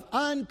man of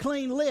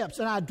unclean lips,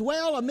 and I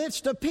dwell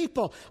amidst a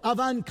people of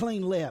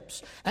unclean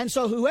lips. And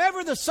so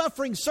whoever the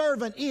suffering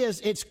servant is,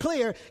 it's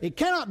clear it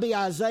cannot be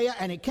Isaiah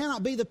and it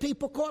cannot be the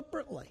people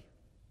corporately.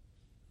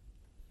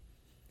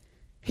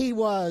 He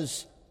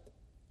was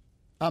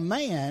a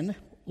man,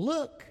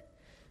 look,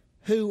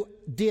 who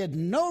did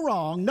no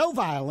wrong, no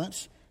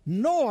violence,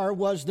 nor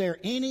was there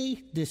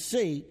any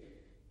deceit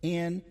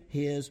in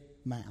his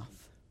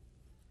mouth.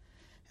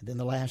 And then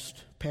the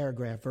last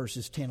paragraph,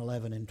 verses 10,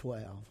 11, and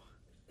 12.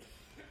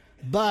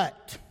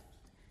 But,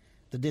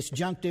 the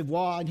disjunctive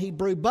wa in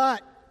Hebrew,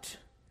 but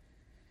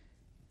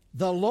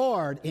the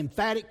Lord,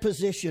 emphatic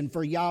position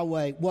for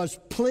Yahweh, was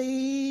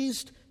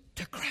pleased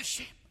to crush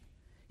him.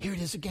 Here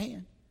it is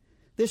again.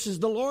 This is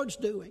the Lord's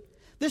doing.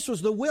 This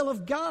was the will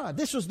of God.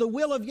 This was the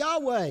will of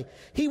Yahweh.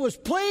 He was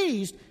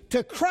pleased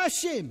to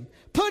crush him,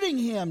 putting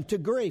him to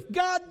grief.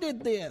 God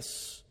did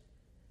this.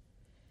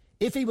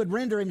 If he would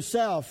render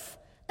himself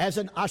as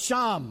an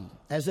asham,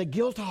 as a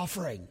guilt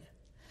offering.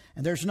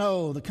 And there's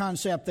the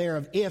concept there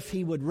of if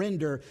he would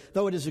render,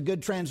 though it is a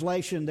good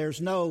translation, there's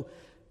no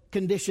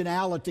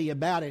conditionality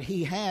about it.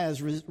 He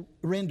has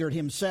rendered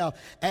himself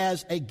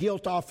as a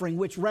guilt offering,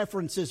 which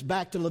references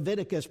back to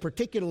Leviticus,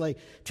 particularly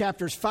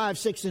chapters 5,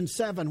 6, and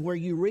 7, where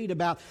you read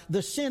about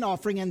the sin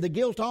offering and the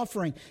guilt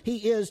offering.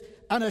 He is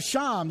an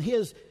asham.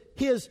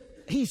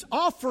 He's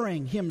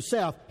offering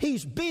himself.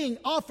 He's being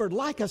offered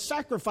like a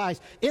sacrifice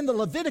in the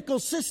Levitical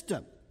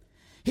system.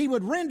 He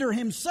would render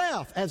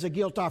himself as a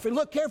guilt offering.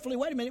 Look carefully.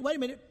 Wait a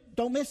minute.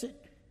 Don't miss it.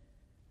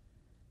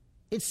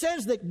 It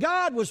says that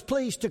God was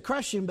pleased to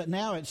crush him, but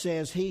now it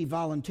says he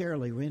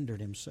voluntarily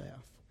rendered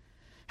himself.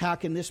 How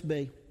can this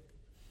be?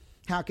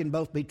 How can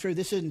both be true?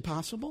 This isn't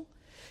possible.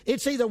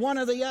 It's either one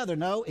or the other.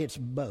 No, it's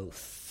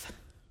both.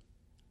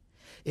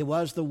 It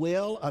was the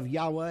will of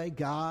Yahweh,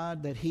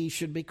 God, that he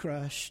should be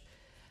crushed.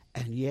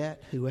 And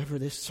yet, whoever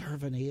this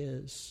servant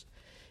is,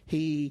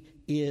 he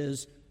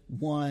is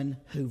one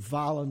who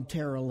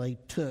voluntarily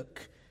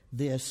took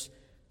this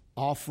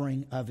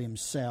offering of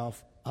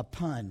himself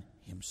upon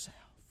himself.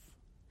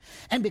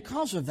 And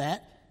because of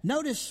that,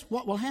 notice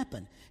what will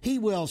happen. He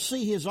will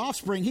see his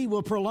offspring. He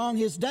will prolong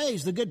his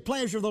days. The good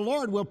pleasure of the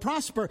Lord will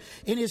prosper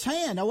in his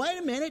hand. Now, wait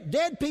a minute.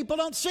 Dead people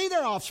don't see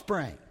their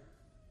offspring.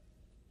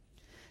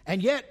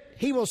 And yet,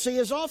 he will see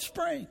his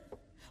offspring.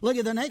 Look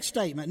at the next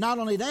statement. Not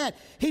only that,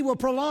 he will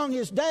prolong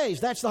his days.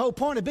 That's the whole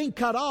point of being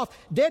cut off.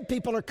 Dead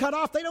people are cut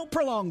off. They don't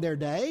prolong their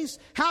days.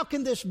 How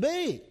can this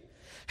be?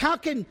 How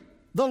can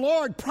the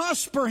Lord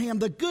prosper him?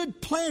 The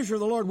good pleasure of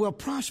the Lord will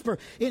prosper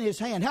in his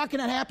hand. How can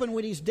it happen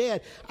when he's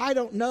dead? I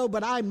don't know,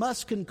 but I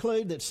must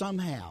conclude that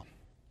somehow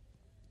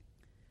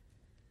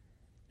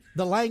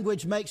the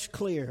language makes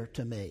clear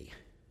to me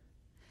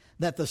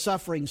that the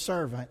suffering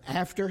servant,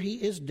 after he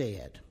is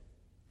dead,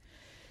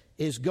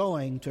 is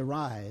going to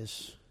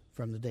rise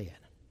from the dead.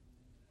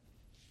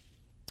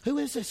 Who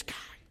is this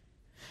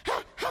guy?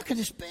 How can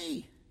this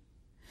be?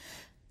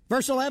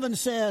 Verse 11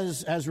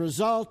 says, as a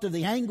result of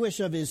the anguish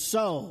of his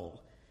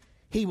soul,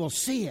 he will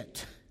see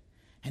it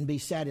and be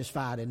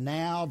satisfied. And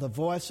now the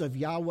voice of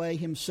Yahweh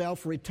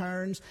himself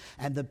returns,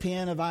 and the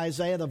pen of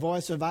Isaiah, the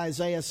voice of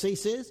Isaiah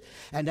ceases.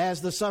 And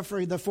as the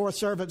suffering, the fourth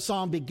servant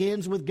psalm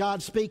begins with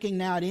God speaking,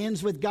 now it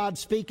ends with God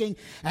speaking.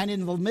 And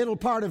in the middle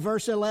part of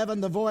verse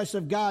 11, the voice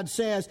of God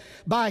says,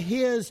 by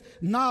his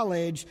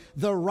knowledge,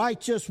 the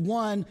righteous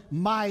one,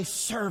 my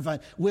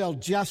servant, will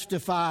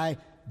justify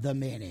the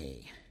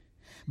many.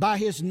 By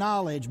his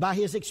knowledge, by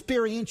his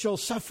experiential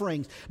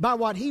sufferings, by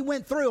what he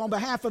went through on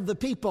behalf of the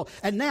people,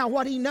 and now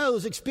what he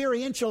knows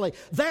experientially,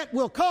 that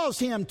will cause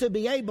him to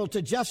be able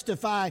to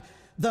justify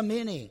the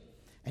many.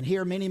 And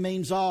here many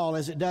means all,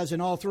 as it does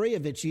in all three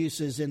of its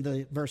uses in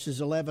the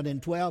verses 11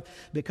 and 12,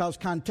 because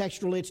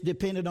contextually it's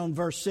dependent on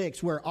verse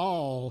 6, where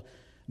all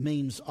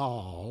means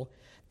all.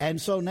 And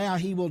so now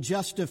he will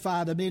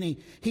justify the many.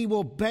 He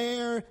will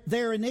bear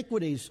their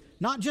iniquities.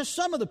 Not just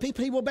some of the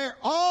people. He will bear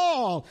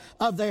all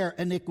of their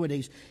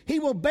iniquities. He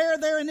will bear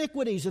their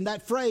iniquities. And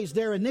that phrase,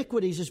 their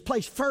iniquities, is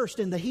placed first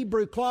in the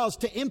Hebrew clause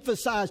to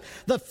emphasize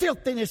the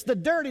filthiness, the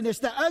dirtiness,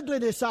 the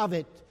ugliness of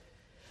it.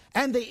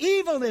 and the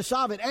evilness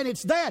of it. And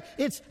it's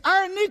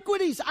our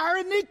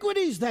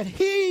iniquities that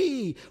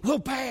He will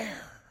bear.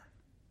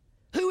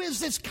 Who is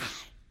this guy?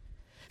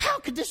 How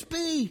could this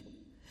be?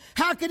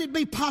 How could it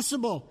be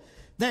possible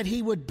that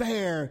He would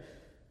bear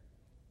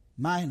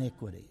my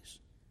iniquities?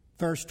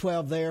 Verse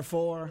 12,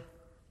 therefore,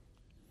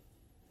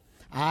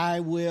 I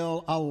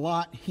will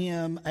allot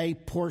him a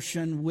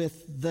portion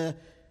with the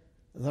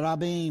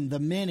Rabbim, the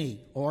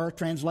many, or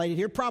translated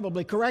here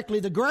probably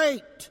correctly, the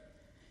great.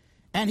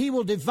 And he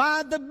will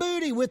divide the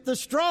booty with the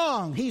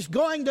strong. He's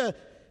going to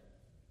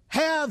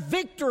have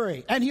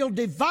victory, and he'll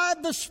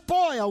divide the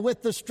spoil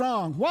with the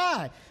strong.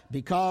 Why?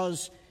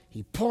 Because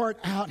he poured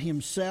out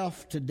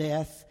himself to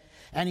death,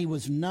 and he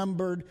was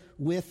numbered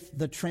with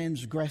the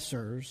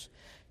transgressors.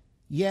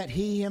 Yet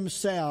he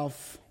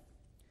himself,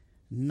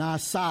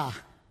 Nasa,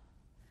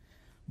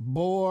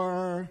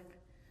 bore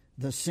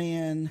the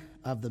sin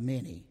of the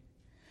many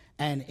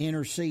and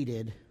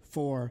interceded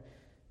for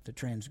the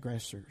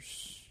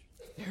transgressors.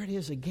 There it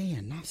is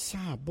again.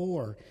 Nasa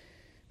bore.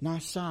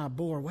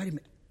 Wait a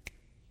minute.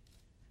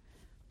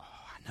 Oh,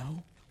 I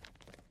know.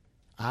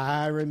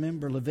 I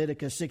remember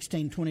Leviticus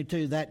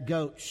 16:22. That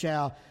goat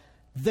shall.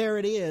 There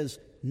it is.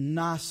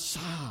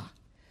 Nasa.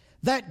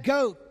 That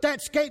goat, that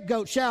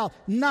scapegoat shall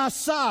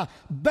nasa,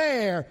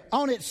 bear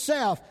on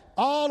itself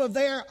all of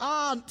their,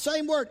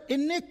 same word,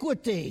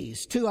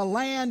 iniquities to a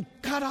land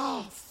cut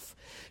off.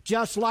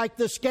 Just like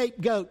the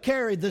scapegoat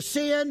carried the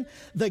sin,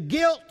 the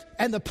guilt,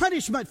 and the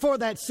punishment for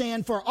that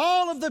sin for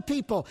all of the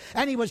people.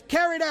 And he was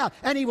carried out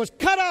and he was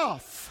cut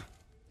off.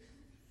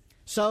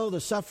 So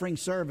the suffering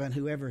servant,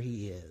 whoever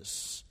he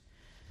is,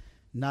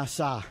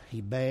 nasa,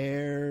 he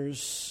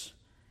bears,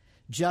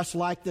 just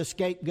like the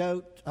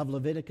scapegoat of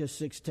Leviticus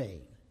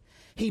 16.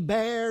 He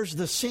bears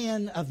the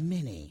sin of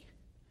many.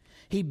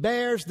 He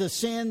bears the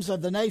sins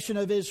of the nation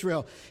of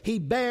Israel. He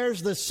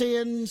bears the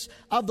sins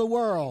of the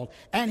world.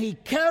 And he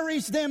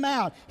carries them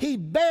out. He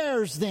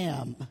bears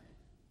them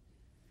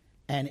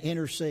and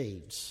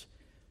intercedes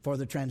for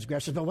the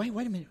transgressors. But wait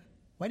a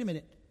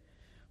minute.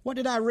 What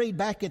did I read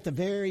back at the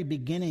very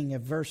beginning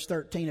of verse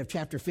 13 of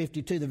chapter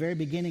 52, the very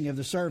beginning of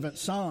the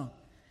servant's song?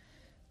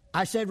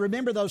 I said,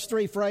 remember those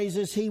three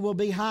phrases. He will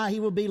be high, he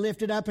will be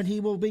lifted up, and he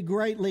will be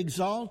greatly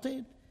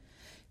exalted.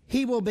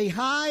 He will be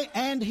high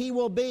and he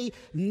will be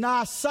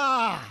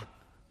nasa,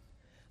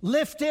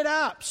 lifted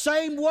up.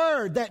 Same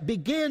word that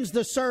begins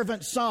the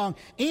servant's song,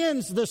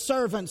 ends the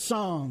servant's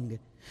song.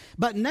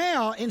 But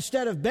now,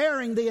 instead of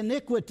bearing the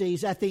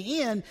iniquities at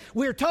the end,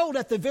 we're told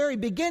at the very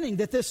beginning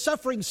that this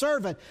suffering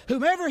servant,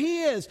 whomever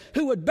he is,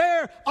 who would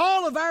bear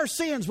all of our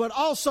sins, would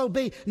also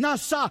be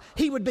nasa.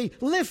 He would be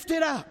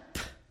lifted up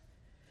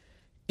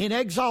in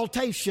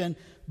exaltation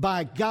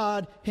by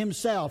God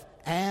Himself.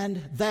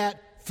 And that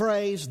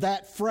phrase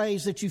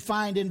that you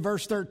find in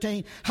verse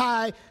 13,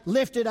 high,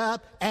 lifted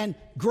up, and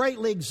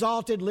greatly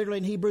exalted, literally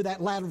in Hebrew,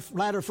 that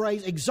latter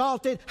phrase,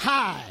 exalted,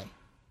 high.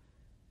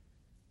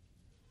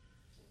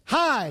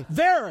 High,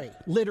 very,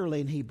 literally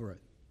in Hebrew.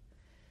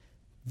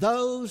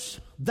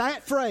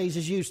 That phrase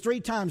is used 3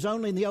 times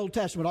only in the Old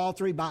Testament, all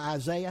 3 by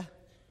Isaiah,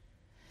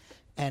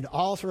 and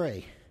all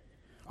 3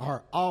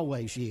 are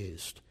always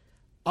used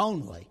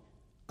only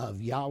of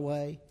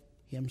Yahweh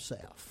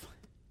Himself.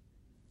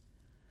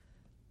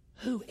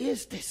 Who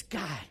is this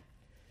guy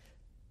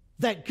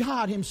that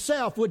God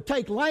Himself would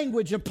take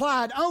language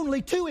applied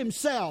only to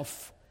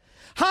Himself?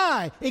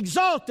 High,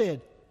 exalted,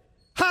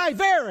 high,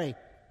 very,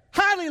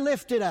 highly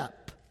lifted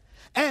up,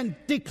 and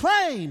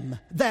declaim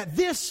that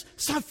this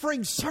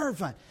suffering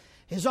servant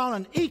is on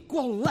an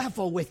equal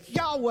level with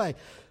Yahweh.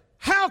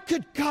 How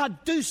could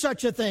God do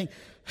such a thing?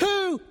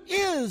 Who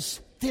is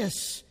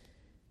this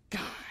guy?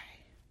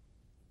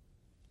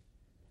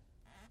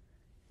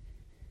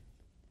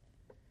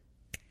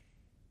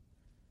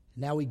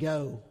 Now we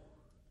go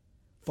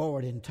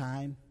forward in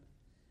time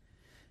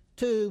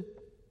to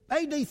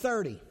AD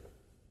 30.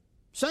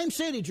 Same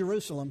city,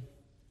 Jerusalem.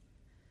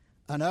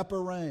 An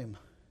upper room.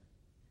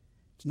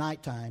 It's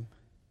nighttime.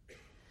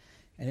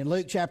 And in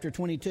Luke chapter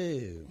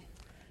 22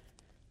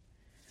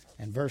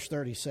 and verse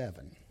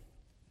 37,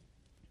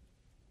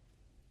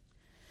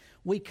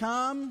 we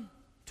come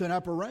to an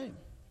upper room.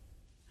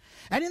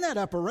 And in that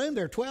upper room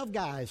there are 12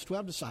 guys,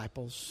 12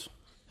 disciples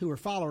who are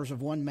followers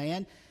of one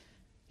man.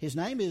 His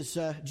name is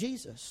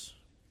Jesus.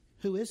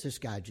 Who is this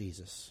guy,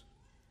 Jesus?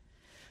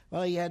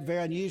 Well, he had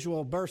very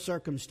unusual birth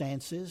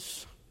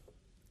circumstances.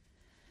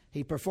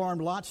 He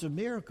performed lots of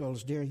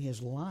miracles during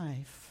his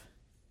life.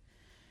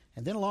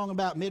 And then along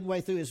about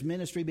midway through his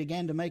ministry,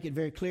 began to make it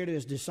very clear to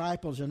his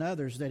disciples and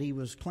others that he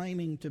was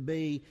claiming to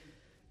be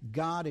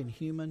God in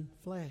human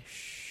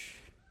flesh.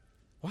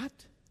 What?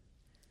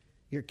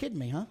 You're kidding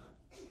me, huh?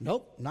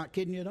 Nope, not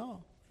kidding you at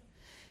all.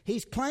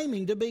 He's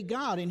claiming to be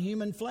God in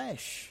human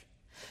flesh.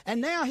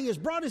 And now he has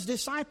brought his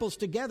disciples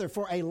together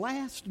for a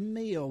last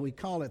meal. We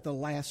call it the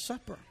Last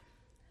Supper.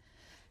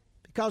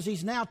 Because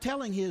he's now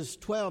telling his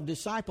 12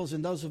 disciples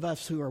and those of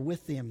us who are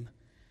with him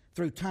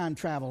through time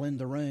travel in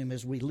the room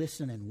as we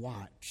listen and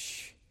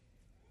watch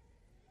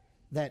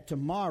that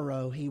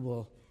tomorrow he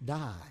will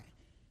die.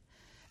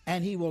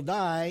 and he will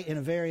die in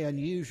a very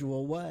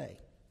unusual way.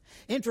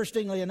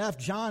 Interestingly enough,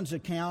 John's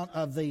account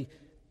of the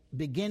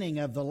beginning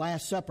of the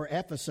Last Supper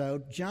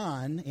episode,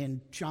 John,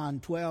 in John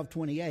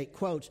 12:28,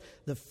 quotes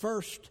the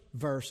first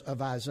verse of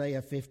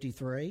Isaiah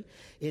 53.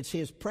 It's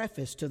his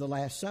preface to the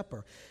Last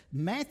Supper.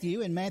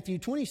 Matthew, in Matthew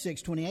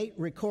 26:28,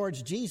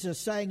 records Jesus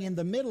saying in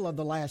the middle of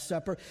the Last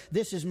Supper,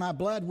 "This is my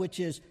blood which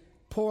is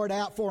poured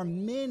out for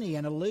many,"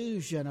 an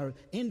allusion or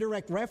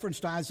indirect reference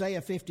to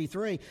Isaiah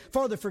 53,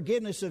 "for the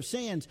forgiveness of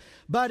sins."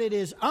 But it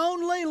is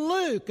only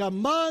Luke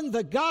among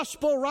the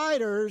gospel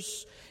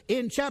writers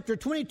in chapter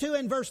 22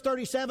 and verse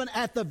 37,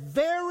 at the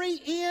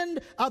very end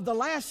of the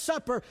Last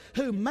Supper,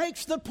 who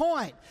makes the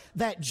point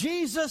that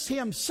Jesus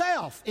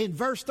himself, in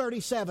verse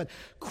 37,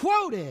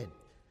 quoted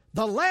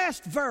the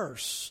last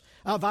verse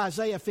of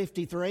Isaiah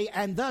 53,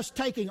 and thus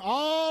taking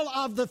all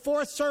of the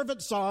fourth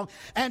servant song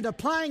and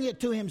applying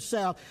it to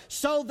himself,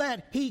 so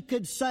that he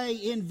could say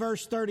in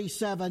verse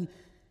 37,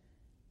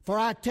 "For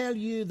I tell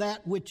you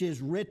that which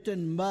is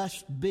written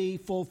must be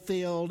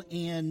fulfilled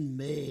in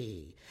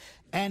me."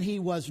 And he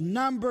was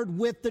numbered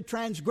with the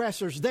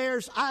transgressors.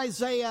 There's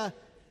Isaiah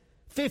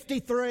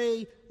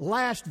 53,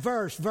 last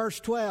verse, verse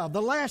 12.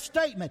 The last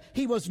statement,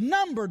 he was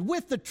numbered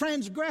with the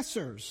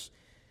transgressors.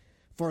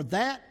 For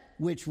that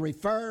which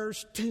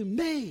refers to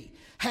me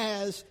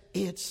has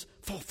its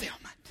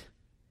fulfillment.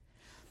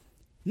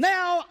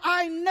 Now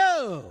I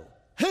know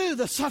who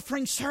the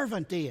suffering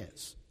servant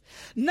is.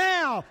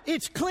 Now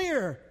it's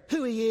clear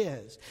who he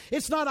is.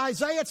 It's not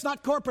Isaiah, it's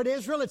not corporate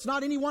Israel, it's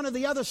not any one of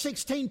the other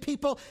 16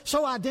 people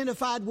so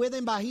identified with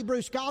him by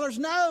Hebrew scholars.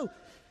 No,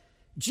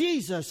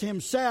 Jesus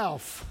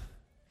himself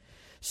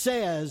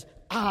says,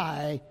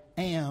 "I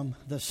am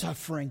the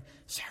suffering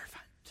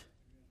servant."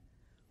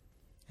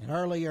 And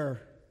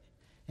earlier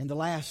in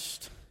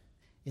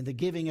the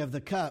giving of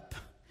the cup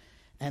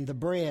and the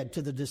bread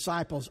to the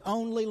disciples,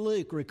 only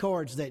Luke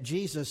records that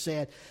Jesus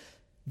said,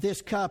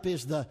 "This cup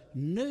is the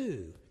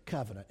new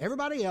covenant."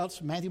 Everybody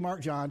else, Matthew, Mark,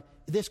 John,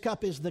 "This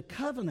cup is the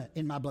covenant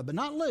in my blood." But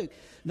not Luke.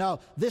 No,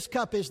 "This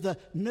cup is the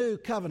new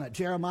covenant."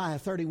 Jeremiah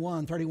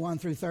 31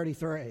 through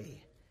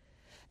 33.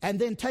 And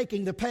then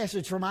taking the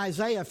passage from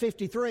Isaiah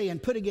 53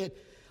 and putting it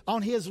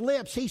on his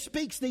lips, he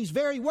speaks these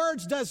very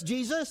words, does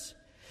Jesus,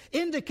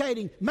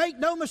 indicating, make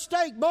no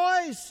mistake,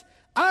 boys,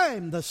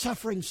 I'm the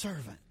suffering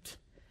servant.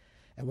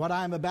 And what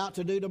I'm about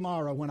to do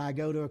tomorrow when I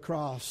go to a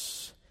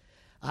cross,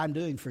 I'm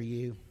doing for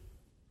you.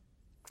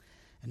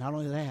 And not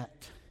only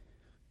that,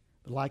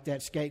 but like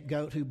that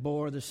scapegoat who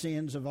bore the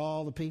sins of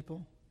all the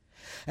people,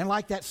 and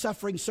like that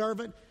suffering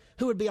servant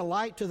who would be a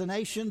light to the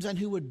nations and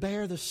who would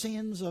bear the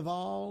sins of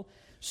all,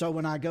 so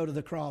when I go to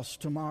the cross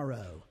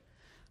tomorrow,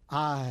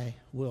 I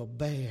will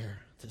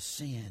bear the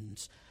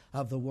sins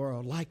of the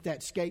world. Like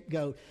that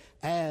scapegoat,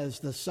 as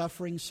the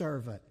suffering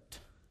servant,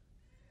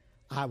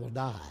 I will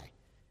die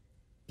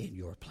in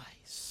your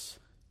place.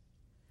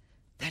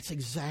 That's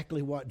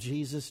exactly what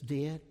Jesus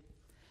did.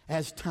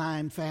 As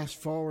time fast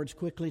forwards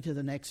quickly to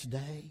the next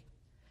day,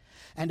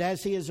 and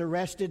as he is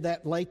arrested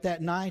late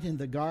that night in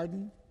the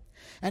garden,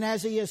 and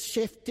as he is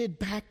shifted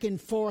back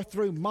and forth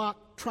through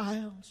mock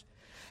trials,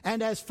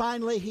 and as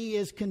finally he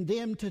is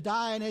condemned to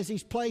die, and as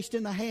he's placed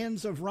in the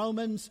hands of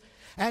Romans,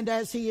 and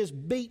as he is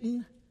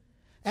beaten,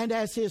 and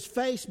as his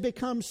face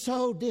becomes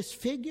so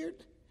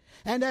disfigured,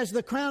 and as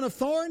the crown of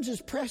thorns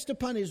is pressed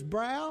upon his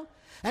brow,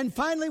 and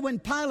finally when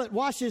Pilate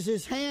washes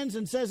his hands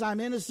and says, "I'm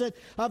innocent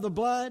of the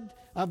blood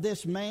of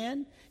this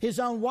man," his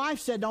own wife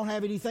said, "Don't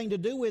have anything to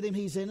do with him,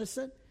 he's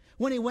innocent."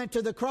 When he went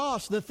to the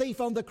cross, the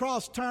thief on the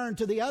cross turned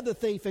to the other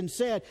thief and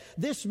said,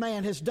 "This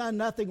man has done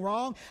nothing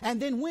wrong."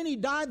 And then when he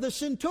died, the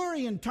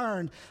centurion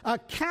turned, a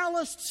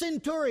calloused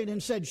centurion,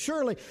 and said,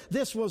 "Surely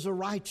this was a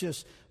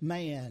righteous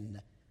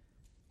man."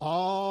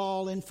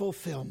 All in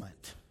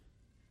fulfillment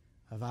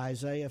of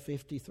Isaiah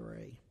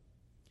 53.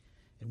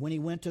 And when he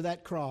went to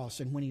that cross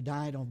and when he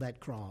died on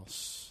that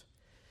cross,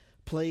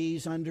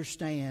 please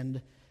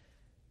understand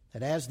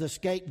that as the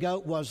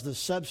scapegoat was the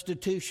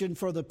substitution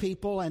for the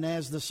people, and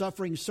as the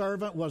suffering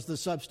servant was the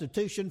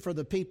substitution for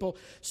the people,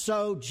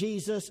 so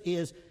Jesus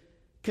is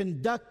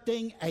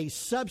conducting a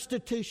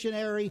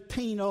substitutionary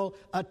penal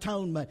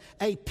atonement,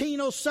 a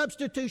penal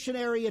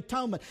substitutionary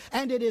atonement.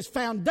 And it is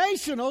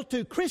foundational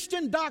to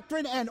Christian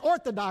doctrine and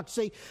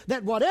orthodoxy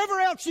that whatever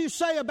else you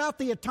say about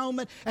the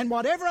atonement and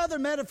whatever other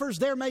metaphors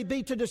there may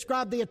be to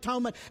describe the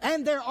atonement,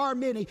 and there are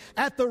many,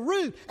 at the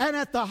root and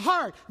at the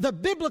heart, the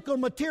biblical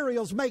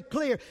materials make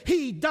clear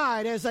he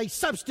died as a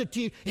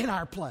substitute in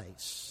our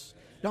place.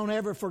 Don't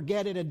ever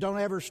forget it, and don't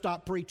ever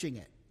stop preaching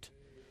it.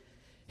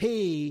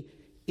 He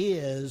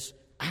is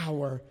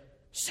our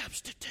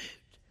substitute.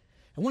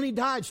 And when he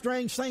died,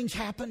 strange things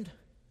happened.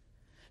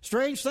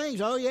 Strange things,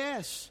 oh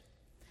yes.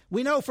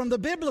 We know from the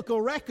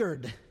biblical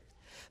record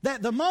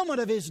that the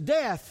moment of his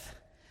death,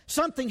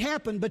 something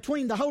happened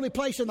between the holy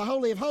place and the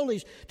Holy of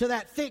Holies to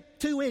that thick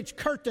 2-inch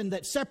curtain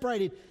that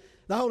separated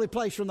the holy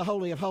place from the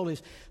Holy of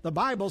Holies. The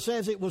Bible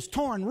says it was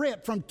torn,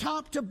 ripped from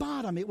top to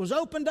bottom. It was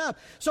opened up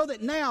so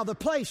that now the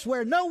place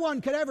where no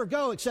one could ever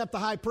go except the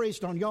high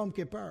priest on Yom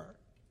Kippur,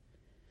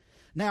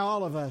 Now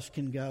all of us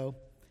can go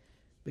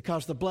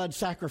because the blood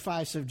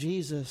sacrifice of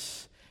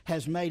Jesus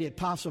has made it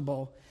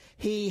possible.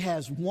 He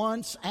has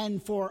once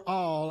and for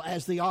all,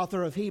 as the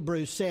author of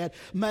Hebrews said,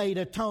 made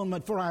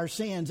atonement for our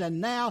sins.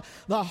 And now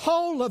the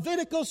whole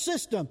Levitical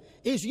system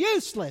is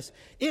useless.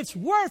 It's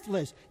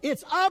worthless.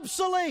 It's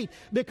obsolete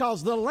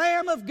because the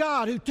Lamb of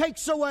God who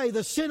takes away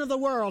the sin of the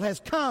world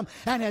has come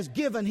and has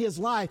given His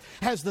life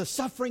as the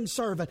suffering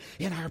servant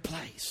in our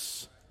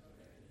place.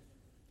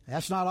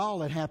 That's not all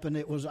that happened.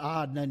 It was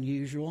odd and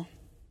unusual.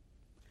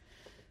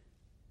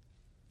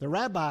 The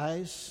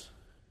rabbis,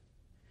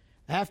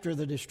 after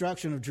the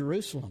destruction of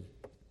Jerusalem,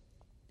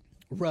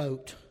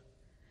 wrote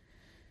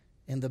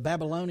in the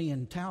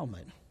Babylonian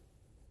Talmud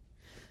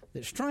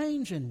that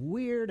strange and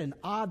weird and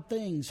odd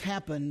things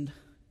happened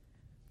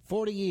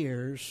 40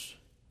 years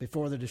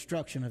before the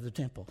destruction of the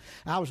temple.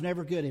 I was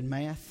never good in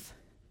math,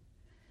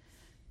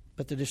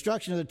 but the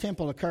destruction of the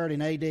temple occurred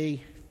in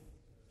A.D.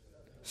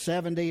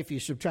 70. If you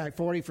subtract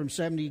 40 from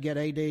 70, you get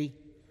A.D.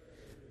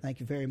 Thank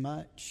you very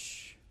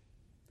much.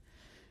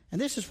 And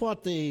this is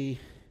what the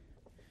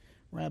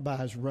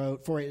rabbis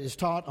wrote, for it is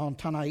taught on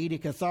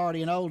Tanaitic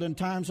authority in olden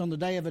times on the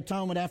Day of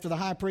Atonement after the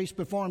high priest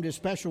performed his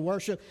special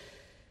worship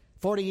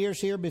 40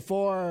 years here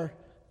before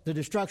the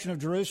destruction of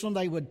Jerusalem,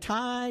 they would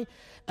tie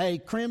a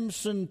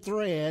crimson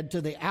thread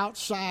to the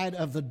outside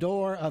of the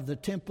door of the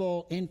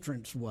temple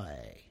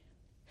entranceway.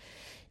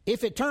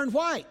 If it turned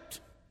white,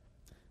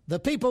 the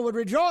people would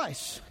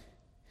rejoice.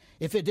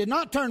 If it did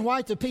not turn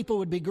white, the people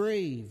would be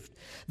grieved.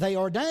 They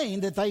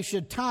ordained that they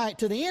should tie it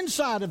to the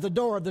inside of the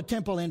door of the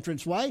temple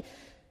entranceway,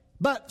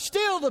 but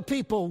still the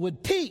people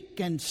would peek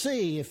and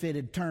see if it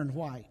had turned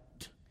white.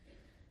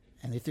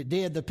 And if it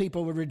did, the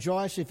people would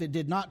rejoice. If it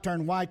did not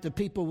turn white, the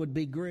people would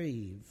be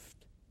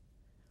grieved.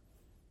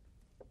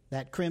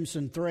 That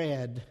crimson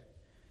thread,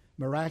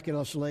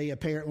 miraculously,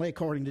 apparently,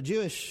 according to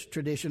Jewish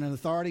tradition and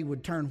authority,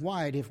 would turn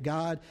white if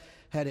God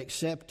had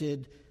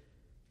accepted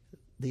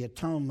the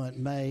atonement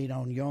made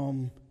on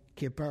Yom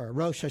Kippur.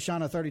 Rosh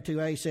Hashanah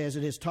 32a says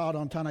it is taught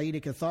on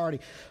Tanaitic authority.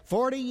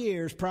 40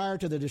 years prior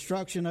to the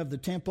destruction of the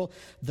temple,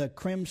 the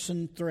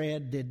crimson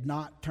thread did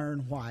not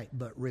turn white,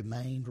 but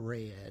remained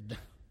red.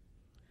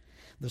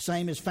 The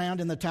same is found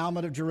in the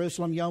Talmud of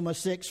Jerusalem, Yoma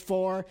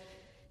 6:4.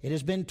 It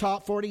has been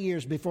taught 40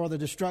 years before the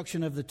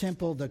destruction of the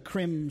temple, the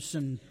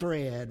crimson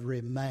thread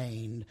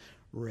remained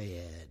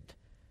red.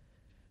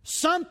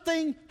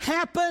 Something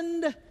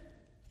happened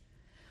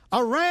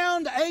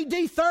around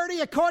A.D.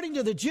 30, according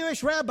to the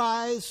Jewish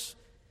rabbis,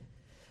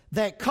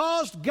 that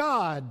caused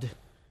God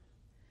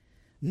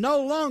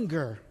no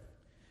longer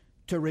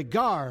to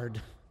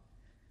regard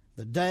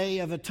the Day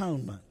of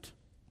Atonement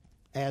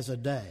as a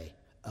day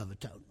of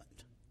atonement.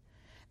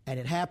 And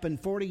it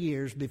happened 40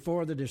 years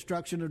before the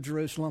destruction of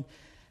Jerusalem.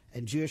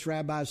 And Jewish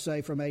rabbis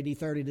say from A.D.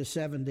 30 to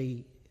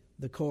 70,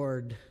 the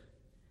cord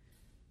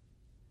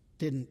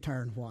didn't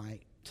turn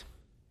white.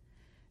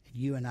 And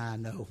you and I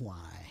know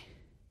why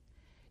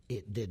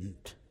it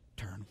didn't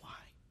turn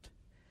white.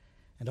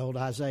 And old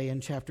Isaiah in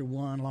chapter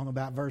 1, along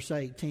about verse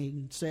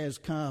 18, says,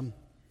 "Come,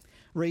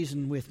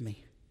 reason with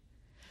me.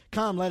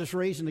 Come, let us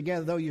reason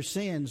together. Though your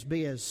sins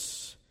be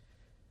as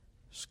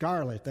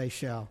scarlet, they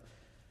shall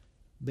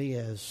be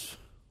as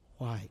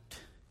white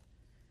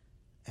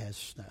as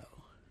snow."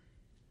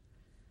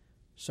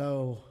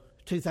 So,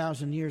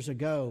 2,000 years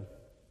ago,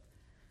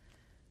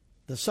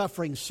 the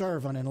suffering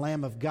servant and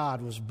Lamb of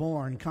God was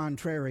born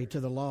contrary to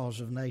the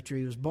laws of nature.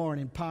 He was born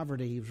in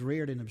poverty. He was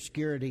reared in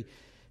obscurity.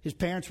 His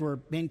parents were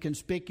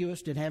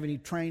inconspicuous, didn't have any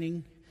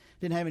training,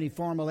 didn't have any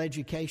formal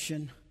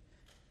education.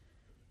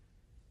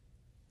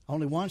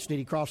 Only once did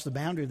he cross the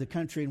boundary of the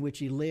country in which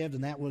he lived,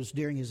 and that was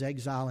during his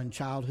exile in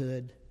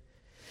childhood.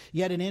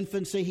 Yet in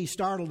infancy, he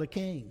startled a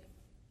king.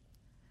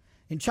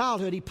 In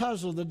childhood, he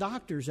puzzled the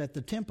doctors at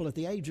the temple at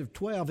the age of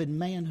 12. In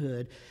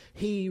manhood,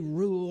 he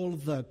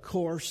ruled the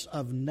course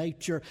of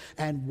nature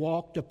and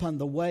walked upon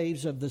the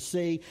waves of the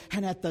sea.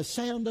 And at the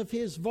sound of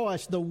his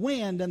voice, the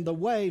wind and the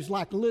waves,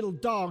 like little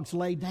dogs,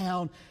 lay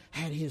down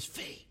at his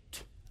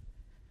feet.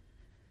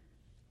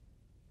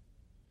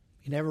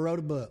 He never wrote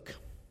a book.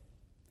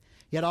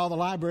 Yet all the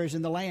libraries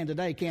in the land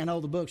today can't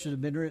hold the books that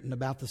have been written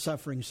about the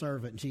suffering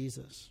servant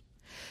Jesus.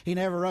 He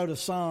never wrote a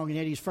song, and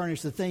yet he's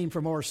furnished the theme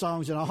for more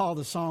songs than all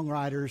the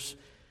songwriters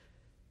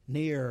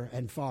near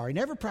and far. He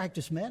never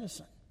practiced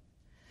medicine,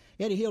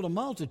 yet he healed a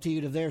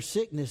multitude of their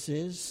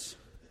sicknesses,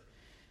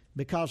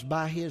 because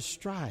by his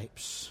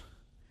stripes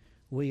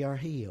we are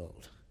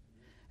healed,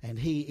 and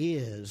he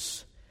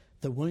is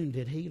the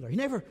wounded healer. He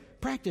never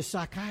practiced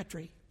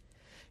psychiatry,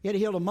 yet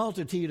he healed a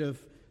multitude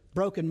of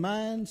broken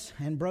minds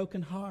and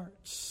broken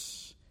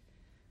hearts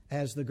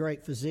as the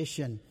great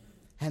physician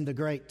and the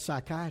great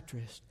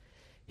psychiatrist.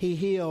 He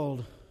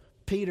healed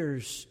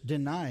Peter's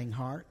denying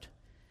heart,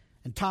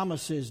 and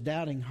Thomas's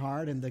doubting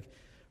heart, and the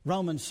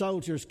Roman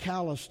soldier's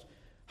calloused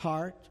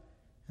heart,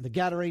 and the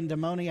Gadarene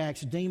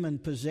demoniac's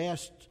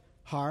demon-possessed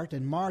heart,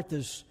 and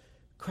Martha's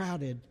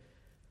crowded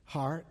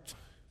heart,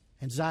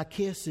 and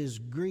Zacchaeus'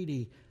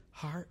 greedy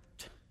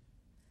heart,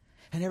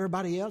 and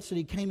everybody else that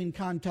he came in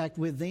contact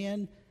with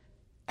then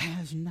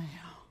as now.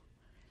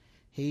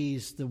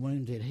 He's the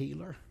wounded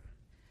healer.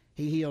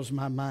 He heals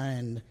my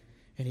mind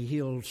and He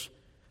heals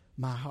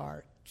my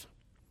heart.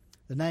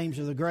 The names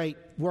of the great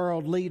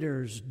world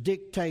leaders,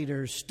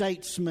 dictators,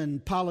 statesmen,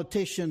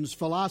 politicians,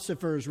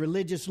 philosophers,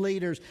 religious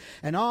leaders,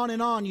 and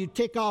on you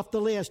tick off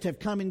the list have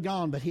come and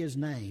gone, but His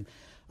name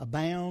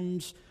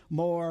abounds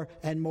more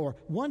and more.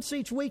 Once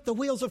each week, the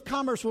wheels of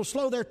commerce will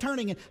slow their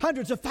turning, and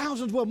hundreds of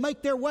thousands will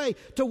make their way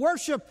to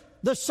worship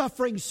the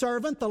suffering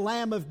servant, the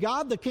Lamb of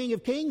God, the King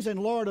of Kings and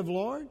Lord of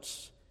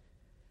Lords.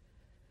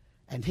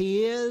 And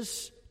He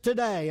is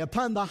today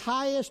upon the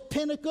highest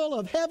pinnacle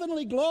of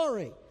heavenly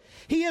glory.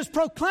 He is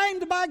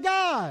proclaimed by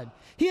God.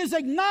 He is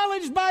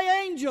acknowledged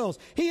by angels.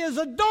 He is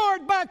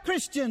adored by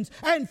Christians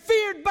and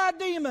feared by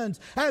demons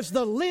as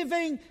the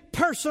living,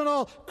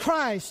 personal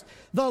Christ,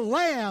 the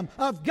Lamb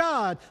of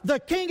God, the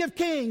King of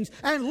Kings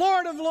and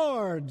Lord of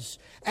Lords.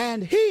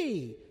 And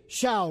He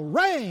shall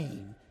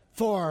reign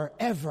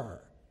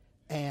forever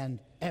and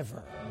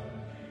ever.